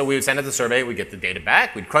so we would send out the survey, we'd get the data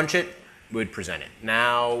back, we'd crunch it, we'd present it.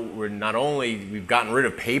 Now we've gotten rid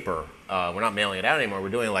of paper. We're not mailing it out anymore. We're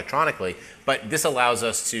doing it electronically, but this allows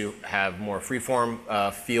us to have more free-form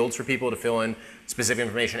fields for people to fill in specific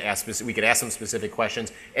information. We could ask them specific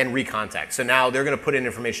questions and recontact. So now they're going to put in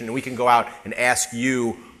information, and we can go out and ask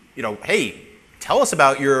you, hey, tell us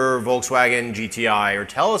about your Volkswagen GTI, or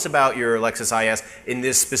tell us about your Lexus IS in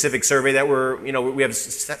this specific survey that we have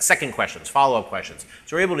second questions, follow-up questions.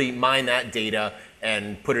 So we're able to mine that data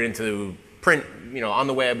and put it into print, on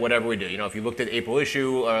the web, whatever we do. If you looked at April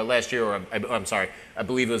issue last year, or I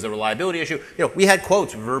believe it was a reliability issue, we had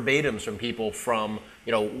quotes, verbatims from people from,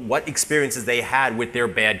 what experiences they had with their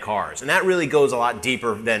bad cars. And that really goes a lot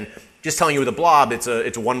deeper than just telling you with a blob, it's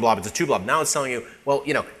a one blob, it's a two blob. Now it's telling you, well,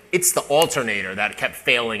 it's the alternator that kept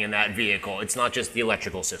failing in that vehicle. It's not just the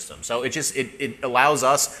electrical system. So it allows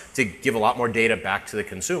us to give a lot more data back to the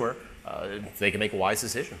consumer. They can make a wise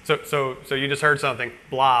decision. So you just heard something.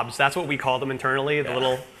 Blobs. That's what we call them internally. The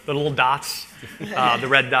little dots, the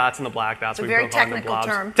red dots and the black dots. It's a very technical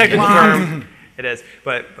term. Technical term. It is.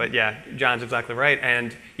 But yeah, John's exactly right.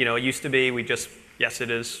 And it used to be yes,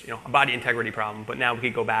 it is a body integrity problem. But now we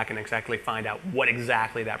could go back and exactly find out what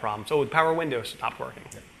exactly that problem. So the power window stopped working.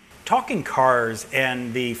 Talking Cars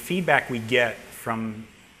and the feedback we get from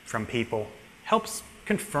people helps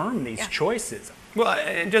confirm these choices. Well,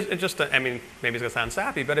 maybe it's going to sound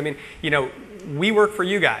sappy, but we work for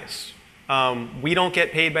you guys. We don't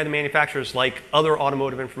get paid by the manufacturers like other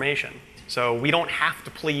automotive information. So we don't have to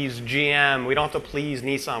please GM. We don't have to please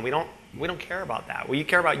Nissan. We don't care about that. We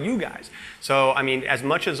care about you guys. So, I mean, as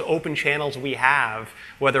much as open channels we have,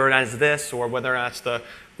 whether it's this or whether it's the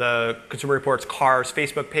Consumer Reports Cars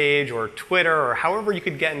Facebook page or Twitter or however you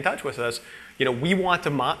could get in touch with us, we want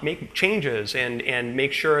to make changes and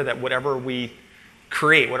make sure that whatever we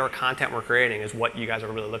create, whatever content we're creating is what you guys are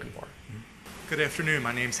really looking for. Good afternoon.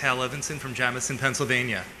 My name's Hal Levinson from Jamison,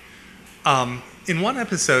 Pennsylvania. In one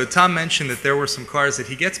episode, Tom mentioned that there were some cars that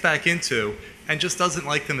he gets back into and just doesn't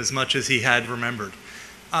like them as much as he had remembered.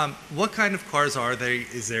 What kind of cars are they?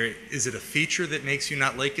 Is it a feature that makes you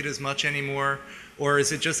not like it as much anymore? Or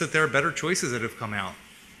is it just that there are better choices that have come out?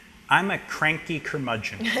 I'm a cranky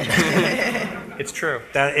curmudgeon. It's true.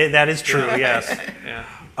 That is true, yes.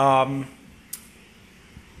 Yeah.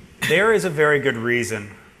 There is a very good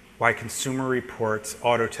reason why Consumer Reports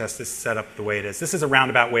Auto Test is set up the way it is. This is a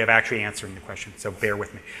roundabout way of actually answering the question, so bear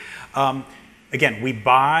with me. Again, we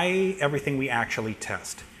buy everything we actually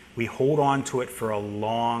test. We hold on to it for a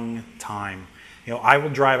long time. I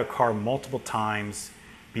will drive a car multiple times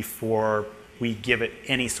before we give it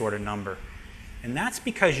any sort of number. And that's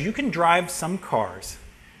because you can drive some cars,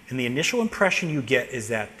 and the initial impression you get is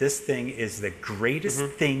that this thing is the greatest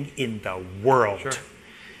thing in the world. Sure.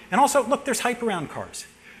 And also, look, there's hype around cars.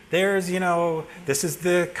 There's, this is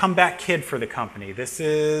the comeback kid for the company. This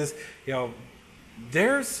is,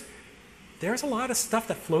 there's a lot of stuff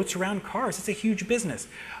that floats around cars. It's a huge business.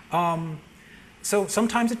 So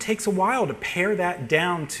sometimes it takes a while to pare that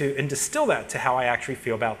down and distill that to how I actually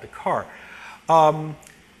feel about the car.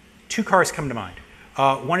 Two cars come to mind.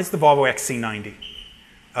 One is the Volvo XC90.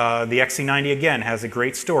 The XC90, again, has a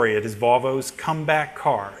great story. It is Volvo's comeback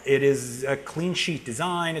car. It is a clean sheet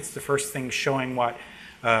design. It's the first thing showing what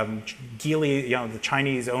Geely, the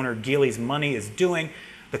Chinese owner Geely's money is doing.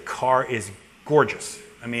 The car is gorgeous.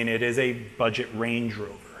 I mean, it is a budget Range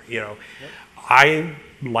Rover. Yep. I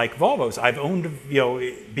like Volvos. I've owned,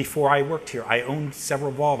 before I worked here, I owned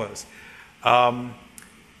several Volvos.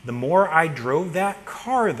 The more I drove that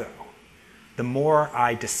car, though, the more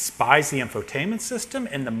I despise the infotainment system,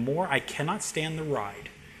 and the more I cannot stand the ride.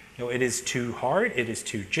 It is too hard, it is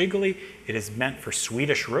too jiggly, it is meant for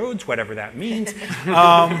Swedish roads, whatever that means.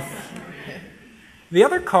 The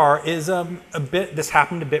other car is this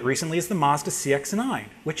happened a bit recently, is the Mazda CX-9,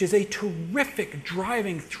 which is a terrific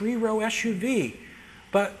driving 3-row SUV,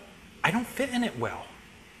 but I don't fit in it well.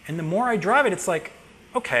 And the more I drive it, it's like,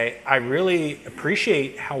 okay, I really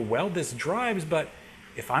appreciate how well this drives, but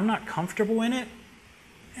if I'm not comfortable in it,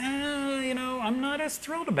 I'm not as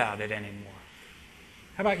thrilled about it anymore.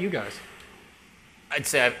 How about you guys? I'd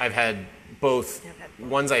say I've had both.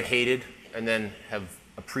 Ones I've hated and then have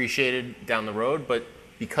appreciated down the road, but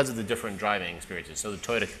because of the different driving experiences. So the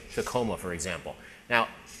Toyota Tacoma, for example. Now,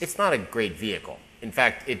 it's not a great vehicle. In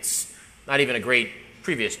fact, it's not even a great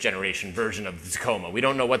previous generation version of the Tacoma. We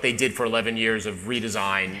don't know what they did for 11 years of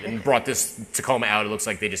redesign and brought this Tacoma out. It looks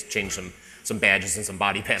like they just changed some badges and some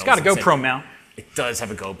body panels. It's got a GoPro mount. It does have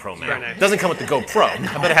a GoPro mount. Nice. It doesn't come with the GoPro,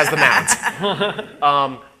 but it has the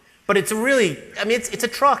mount. But it's it's a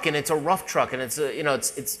truck, and it's a rough truck, and it's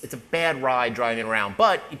a bad ride driving around.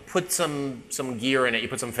 But you put some gear in it, you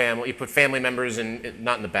put family members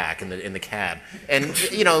not in the back, in the cab, and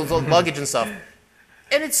the luggage and stuff,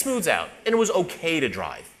 and it smooths out, and it was okay to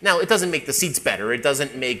drive. Now it doesn't make the seats better, it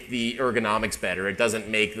doesn't make the ergonomics better, it doesn't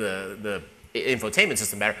make the infotainment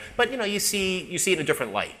system better, but you see it in a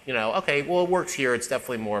different light. Okay, well, it works here. It's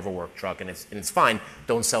definitely more of a work truck, and it's fine.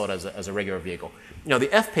 Don't sell it as a regular vehicle.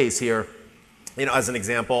 The F-Pace here, as an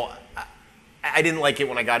example, I didn't like it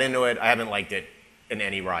when I got into it. I haven't liked it in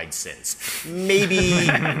any ride since.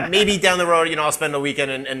 Maybe down the road, I'll spend a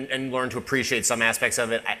weekend and learn to appreciate some aspects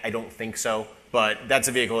of it. I don't think so, but that's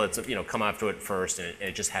a vehicle that's come after it first, and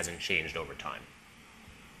it just hasn't changed over time.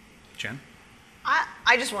 Jen?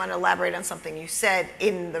 I just want to elaborate on something you said.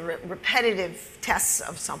 In the repetitive tests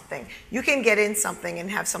of something, you can get in something and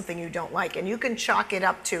have something you don't like, and you can chalk it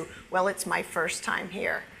up to, well, it's my first time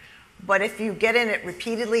here. But if you get in it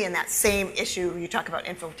repeatedly in that same issue, you talk about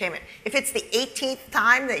infotainment, if it's the 18th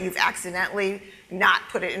time that you've accidentally not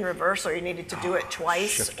put it in reverse, or you needed to do it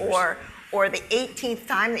twice, or the 18th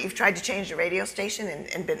time that you've tried to change the radio station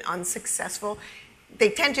and been unsuccessful, they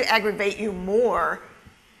tend to aggravate you more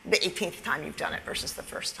the 18th time you've done it versus the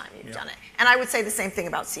first time you've done it. And I would say the same thing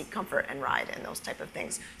about seat comfort and ride and those type of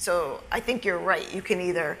things. So I think you're right. You can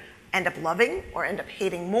either end up loving or end up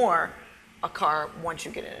hating more a car once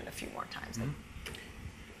you get in it a few more times. Mm-hmm.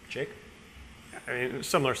 Jake? I mean,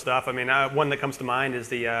 similar stuff. I mean, one that comes to mind is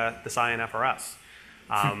the Scion FRS.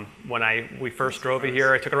 When we first drove it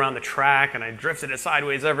here, I took it around the track and I drifted it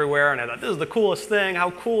sideways everywhere, and I thought, this is the coolest thing.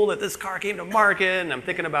 How cool that this car came to market. And I'm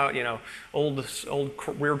thinking about, old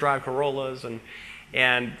rear drive Corollas, and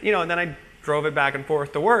then I drove it back and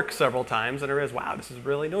forth to work several times, and I realized, wow, this is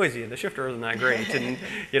really noisy, and the shifter isn't that great, and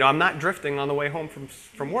I'm not drifting on the way home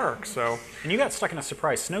from work. So. And you got stuck in a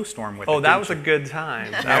surprise snowstorm with it. Oh, that was a good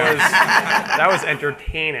time. That was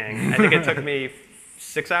entertaining. I think it took me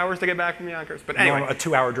 6 hours to get back from Yonkers, but anyway, a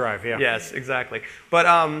 2-hour drive. Yeah. Yes, exactly. But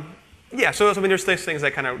so I mean, there's things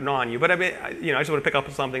that kind of gnaw on you. But I mean, I just want to pick up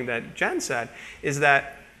on something that Jen said, is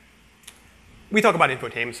that we talk about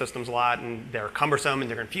infotainment systems a lot, and they're cumbersome and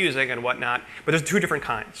they're confusing and whatnot, but there's two different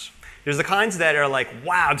kinds. There's the kinds that are like,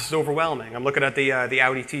 wow, this is overwhelming. I'm looking at the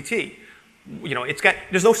Audi TT.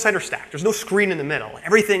 There's no center stack. There's no screen in the middle.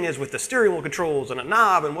 Everything is with the steering wheel controls and a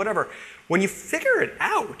knob and whatever. When you figure it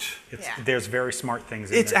out, there's very smart things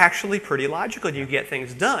in it's there. actually pretty logical, and you get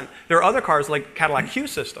things done. There are other cars like Cadillac Q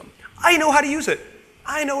system. I know how to use it.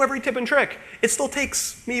 I know every tip and trick. It still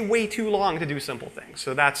takes me way too long to do simple things.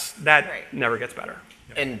 So that never gets better.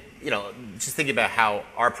 And just thinking about how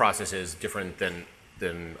our process is different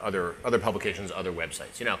than other publications, other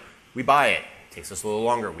websites. We buy it. It takes us a little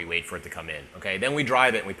longer. We wait for it to come in. Okay, then we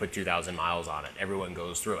drive it and we put 2,000 miles on it. Everyone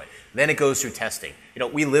goes through it. Then it goes through testing.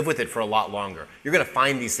 We live with it for a lot longer. You're going to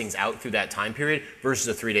find these things out through that time period versus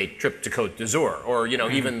a 3-day trip to Côte d'Azur, or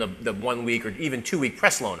even the 1 week or even 2 week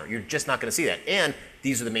press loaner. You're just not going to see that. And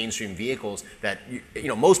these are the mainstream vehicles that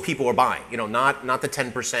most people are buying. Not the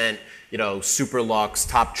 10%, super luxe,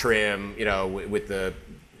 top trim, with the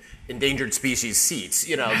endangered species seats.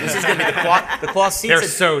 This is going to be the cloth seats. They're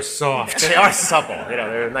so soft. They are supple.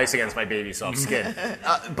 They're nice against my baby soft skin.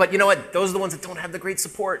 But you know what? Those are the ones that don't have the great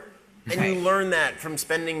support. And you learn that from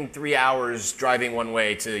spending 3 hours driving one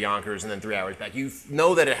way to Yonkers and then 3 hours back. You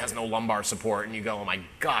know that it has no lumbar support, and you go, oh my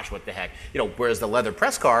gosh, what the heck? Whereas the leather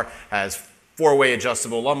press car has 4-way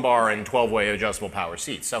adjustable lumbar and 12-way adjustable power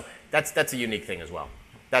seats. So that's a unique thing as well.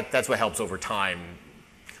 That's what helps over time,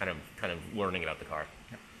 kind of learning about the car.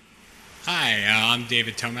 Hi, I'm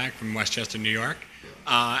David Tomac from Westchester, New York.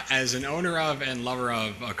 As an owner of and lover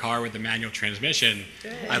of a car with a manual transmission,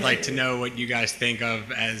 I'd like to know what you guys think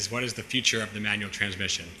of as what is the future of the manual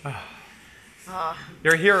transmission.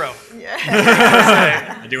 You're a hero.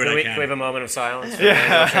 I do what I can. Can we have a moment of silence?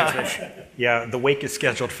 Yeah, the wake is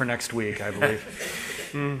scheduled for next week, I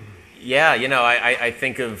believe. Yeah, I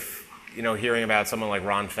think of hearing about someone like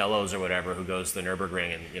Ron Fellows or whatever who goes to the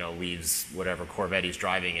Nürburgring and leaves whatever Corvette he's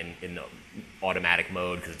driving in the automatic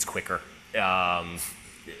mode because it's quicker.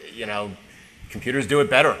 Computers do it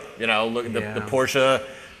better. Look at the Porsche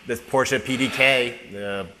PDK,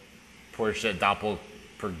 the Porsche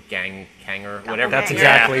Doppelganger, whatever. That's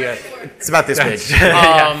exactly it. It's about this big.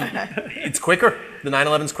 It's quicker. The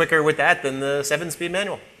 911's quicker with that than the 7-speed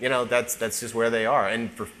manual. That's just where they are.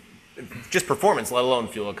 And for just performance, let alone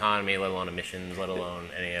fuel economy, let alone emissions, let alone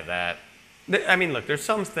any of that. I mean, look, there's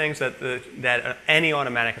some things that any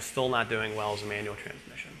automatic is still not doing well as a manual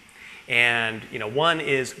transmission. And one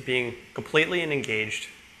is being completely engaged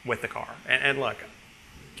with the car. And look,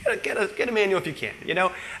 get a manual if you can.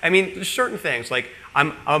 I mean, there's certain things like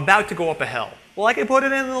I'm about to go up a hill. Well, I can put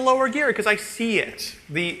it in the lower gear because I see it.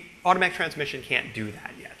 The automatic transmission can't do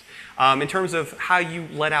that yet. In terms of how you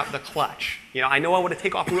let out the clutch, I know I want to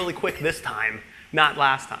take off really quick this time, not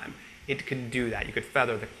last time. It could do that. You could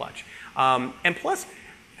feather the clutch. And plus,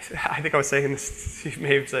 I think I was saying this, you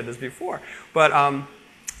may have said this before, but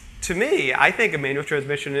to me, I think a manual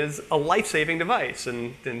transmission is a life-saving device,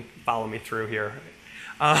 and follow me through here.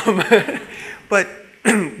 But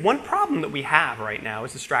one problem that we have right now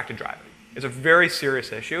is distracted driving. It's a very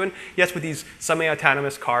serious issue, and yes, with these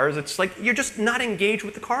semi-autonomous cars, it's like you're just not engaged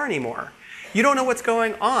with the car anymore. You don't know what's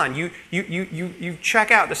going on. You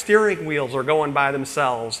check out, the steering wheels are going by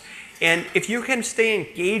themselves. And if you can stay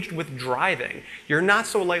engaged with driving, you're not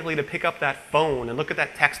so likely to pick up that phone and look at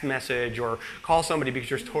that text message or call somebody because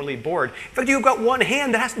you're totally bored. In fact, you've got one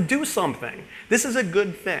hand that has to do something. This is a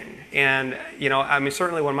good thing. And, I mean,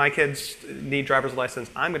 certainly when my kids need driver's license,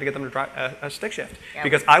 I'm going to get them to drive a stick shift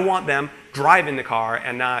because I want them driving the car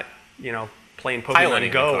and not, playing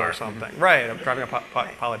Pokemon Go or something. Right, I'm driving a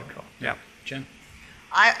piloted Go. Yeah. Jen?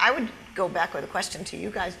 I would go back with a question to you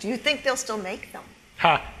guys. Do you think they'll still make them?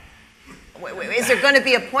 Is there going to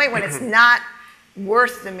be a point when it's not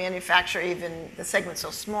worth the manufacturer, even the segment's so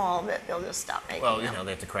small, that they'll just stop making them? Well, they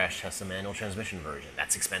have to crash test the manual transmission version.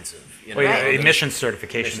 That's expensive. Emissions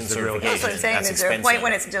certification is real. That's what I'm saying. Is there a point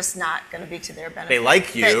when it's just not going to be to their benefit? They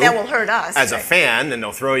like you. That will hurt us. As a fan, and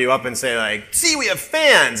they'll throw you up and say, like, see, we have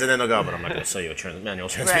fans. And then they'll go, but I'm not going to sell you a manual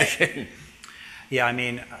transmission. Right. Yeah, I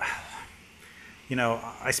mean, you know,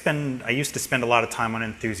 I used to spend a lot of time on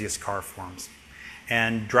enthusiast car forums,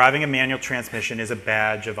 and driving a manual transmission is a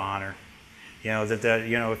badge of honor. You know,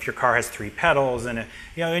 if your car has 3 pedals, and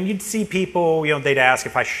and you'd see people, they'd ask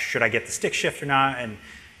if should I get the stick shift or not, and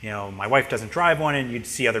my wife doesn't drive one, and you'd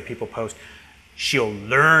see other people post, she'll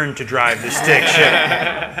learn to drive the stick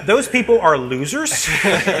shift. Those people are losers,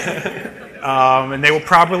 and they will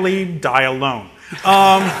probably die alone.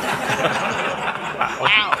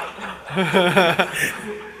 Wow.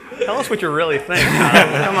 Tell us what you really think.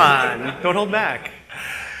 Come on, don't hold back.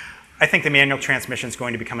 I think the manual transmission is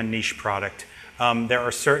going to become a niche product. There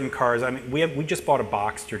are certain cars. I mean, we just bought a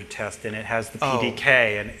Boxster to test, and it has the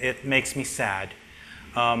PDK, and it makes me sad.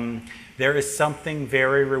 There is something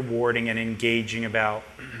very rewarding and engaging about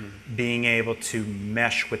being able to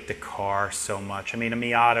mesh with the car so much. I mean, a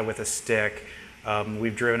Miata with a stick.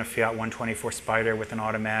 We've driven a Fiat 124 Spider with an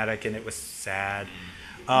automatic, and it was sad.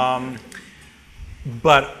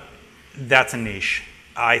 But that's a niche.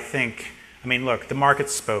 I mean, look, the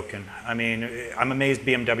market's spoken. I mean, I'm amazed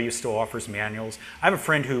BMW still offers manuals. I have a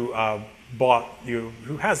friend who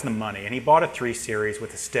who has the money, and he bought a 3 Series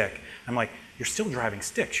with a stick. I'm like, you're still driving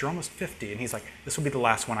sticks. You're almost 50. And he's like, this will be the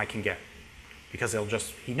last one I can get. Because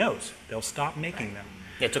he knows, they'll stop making them.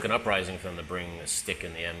 Yeah, it took an uprising for them to bring a stick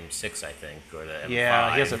in the M6, I think, or the M5.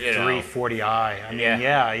 Yeah, he has a 340i. I mean,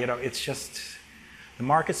 yeah, it's just, the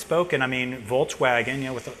market's spoken. I mean,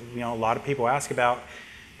 Volkswagen, a lot of people ask about,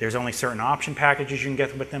 there's only certain option packages you can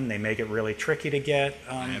get with them. They make it really tricky to get.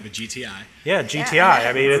 I have a GTI. Yeah, GTI.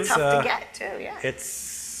 I mean, it's tough to get too. Yeah.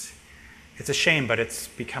 It's a shame, but it's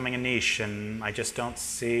becoming a niche, and I just don't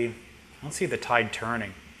see the tide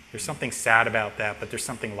turning. There's something sad about that, but there's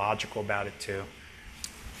something logical about it too.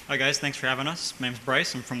 Hi guys, thanks for having us. My name's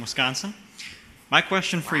Bryce. I'm from Wisconsin. My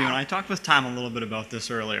question for you, and I talked with Tom a little bit about this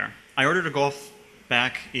earlier. I ordered a Golf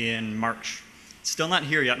back in March. It's still not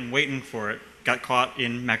here yet. I'm waiting for it. Got caught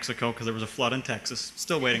in Mexico because there was a flood in Texas.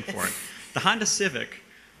 Still waiting for it. The Honda Civic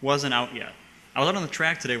wasn't out yet. I was out on the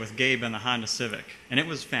track today with Gabe and the Honda Civic, and it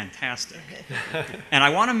was fantastic. And I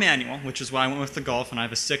want a manual, which is why I went with the Golf, and I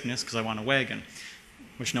have a sickness because I want a wagon,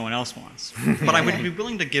 which no one else wants. But I would be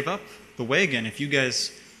willing to give up the wagon if you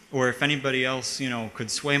guys, or if anybody else, could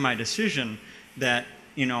sway my decision that,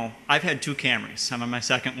 I've had 2 Camrys. I'm on my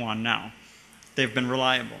 2nd one now. They've been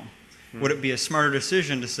reliable. Would it be a smarter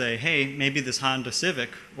decision to say, hey, maybe this Honda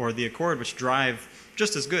Civic or the Accord, which drive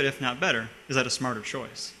just as good, if not better, is that a smarter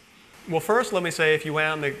choice? Well, first, let me say, if you went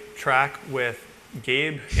on the track with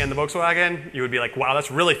Gabe and the Volkswagen, you would be like, wow, that's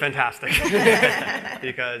really fantastic.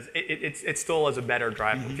 Because it still is a better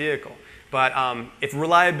driving vehicle. But if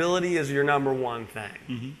reliability is your #1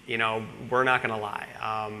 thing, we're not going to lie.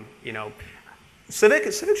 Civic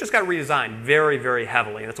just got redesigned very, very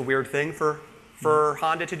heavily. And that's a weird thing for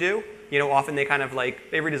Honda to do. Often they kind of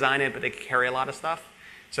they redesign it, but they carry a lot of stuff.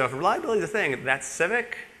 So if reliability is a thing, that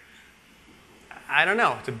Civic, I don't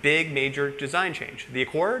know. It's a big, major design change. The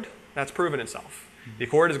Accord, that's proven itself. The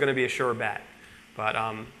Accord is going to be a sure bet. But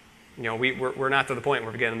we're not to the point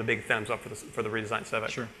where we're getting the big thumbs up for the redesigned Civic.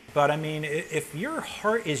 Sure. But I mean, if your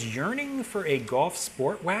heart is yearning for a Golf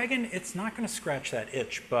sport wagon, it's not going to scratch that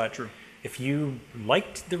itch. But True. If you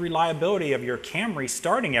liked the reliability of your Camry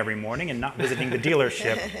starting every morning and not visiting the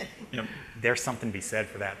dealership, there's something to be said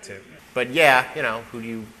for that too. But yeah, who do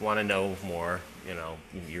you want to know more?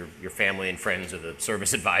 Your family and friends or the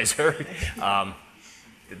service advisor.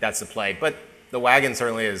 That's the play. But the wagon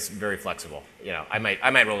certainly is very flexible. I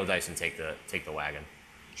might roll the dice and take the wagon.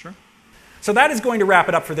 Sure. So that is going to wrap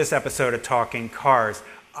it up for this episode of Talking Cars.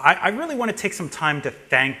 I really want to take some time to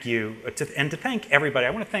thank you and to thank everybody.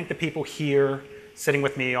 I want to thank the people here sitting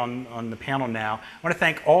with me on the panel now. I want to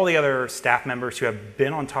thank all the other staff members who have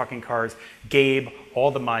been on Talking Cars, Gabe,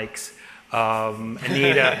 all the mics,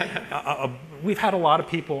 Anita. We've had a lot of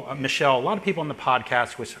people, Michelle, a lot of people on the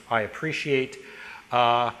podcast, which I appreciate.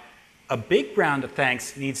 A big round of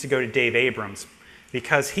thanks needs to go to Dave Abrams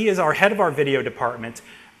because he is our head of our video department.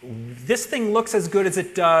 This thing looks as good as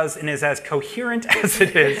it does and is as coherent as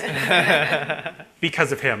it is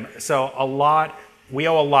because of him. So we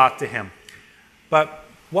owe a lot to him. But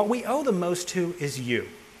what we owe the most to is you.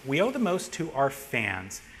 We owe the most to our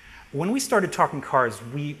fans. When we started Talking Cars,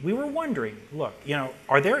 we were wondering, look,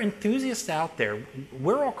 are there enthusiasts out there?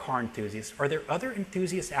 We're all car enthusiasts. Are there other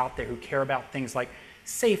enthusiasts out there who care about things like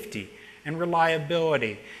safety and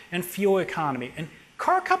reliability and fuel economy and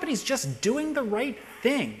car companies just doing the right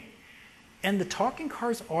thing? And the Talking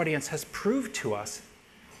Cars audience has proved to us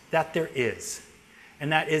that there is.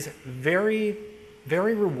 And that is very,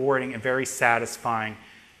 very rewarding and very satisfying.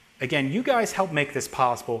 Again, you guys help make this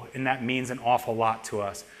possible, and that means an awful lot to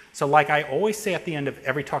us. So like I always say at the end of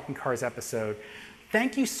every Talking Cars episode,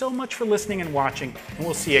 thank you so much for listening and watching, and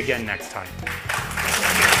we'll see you again next time.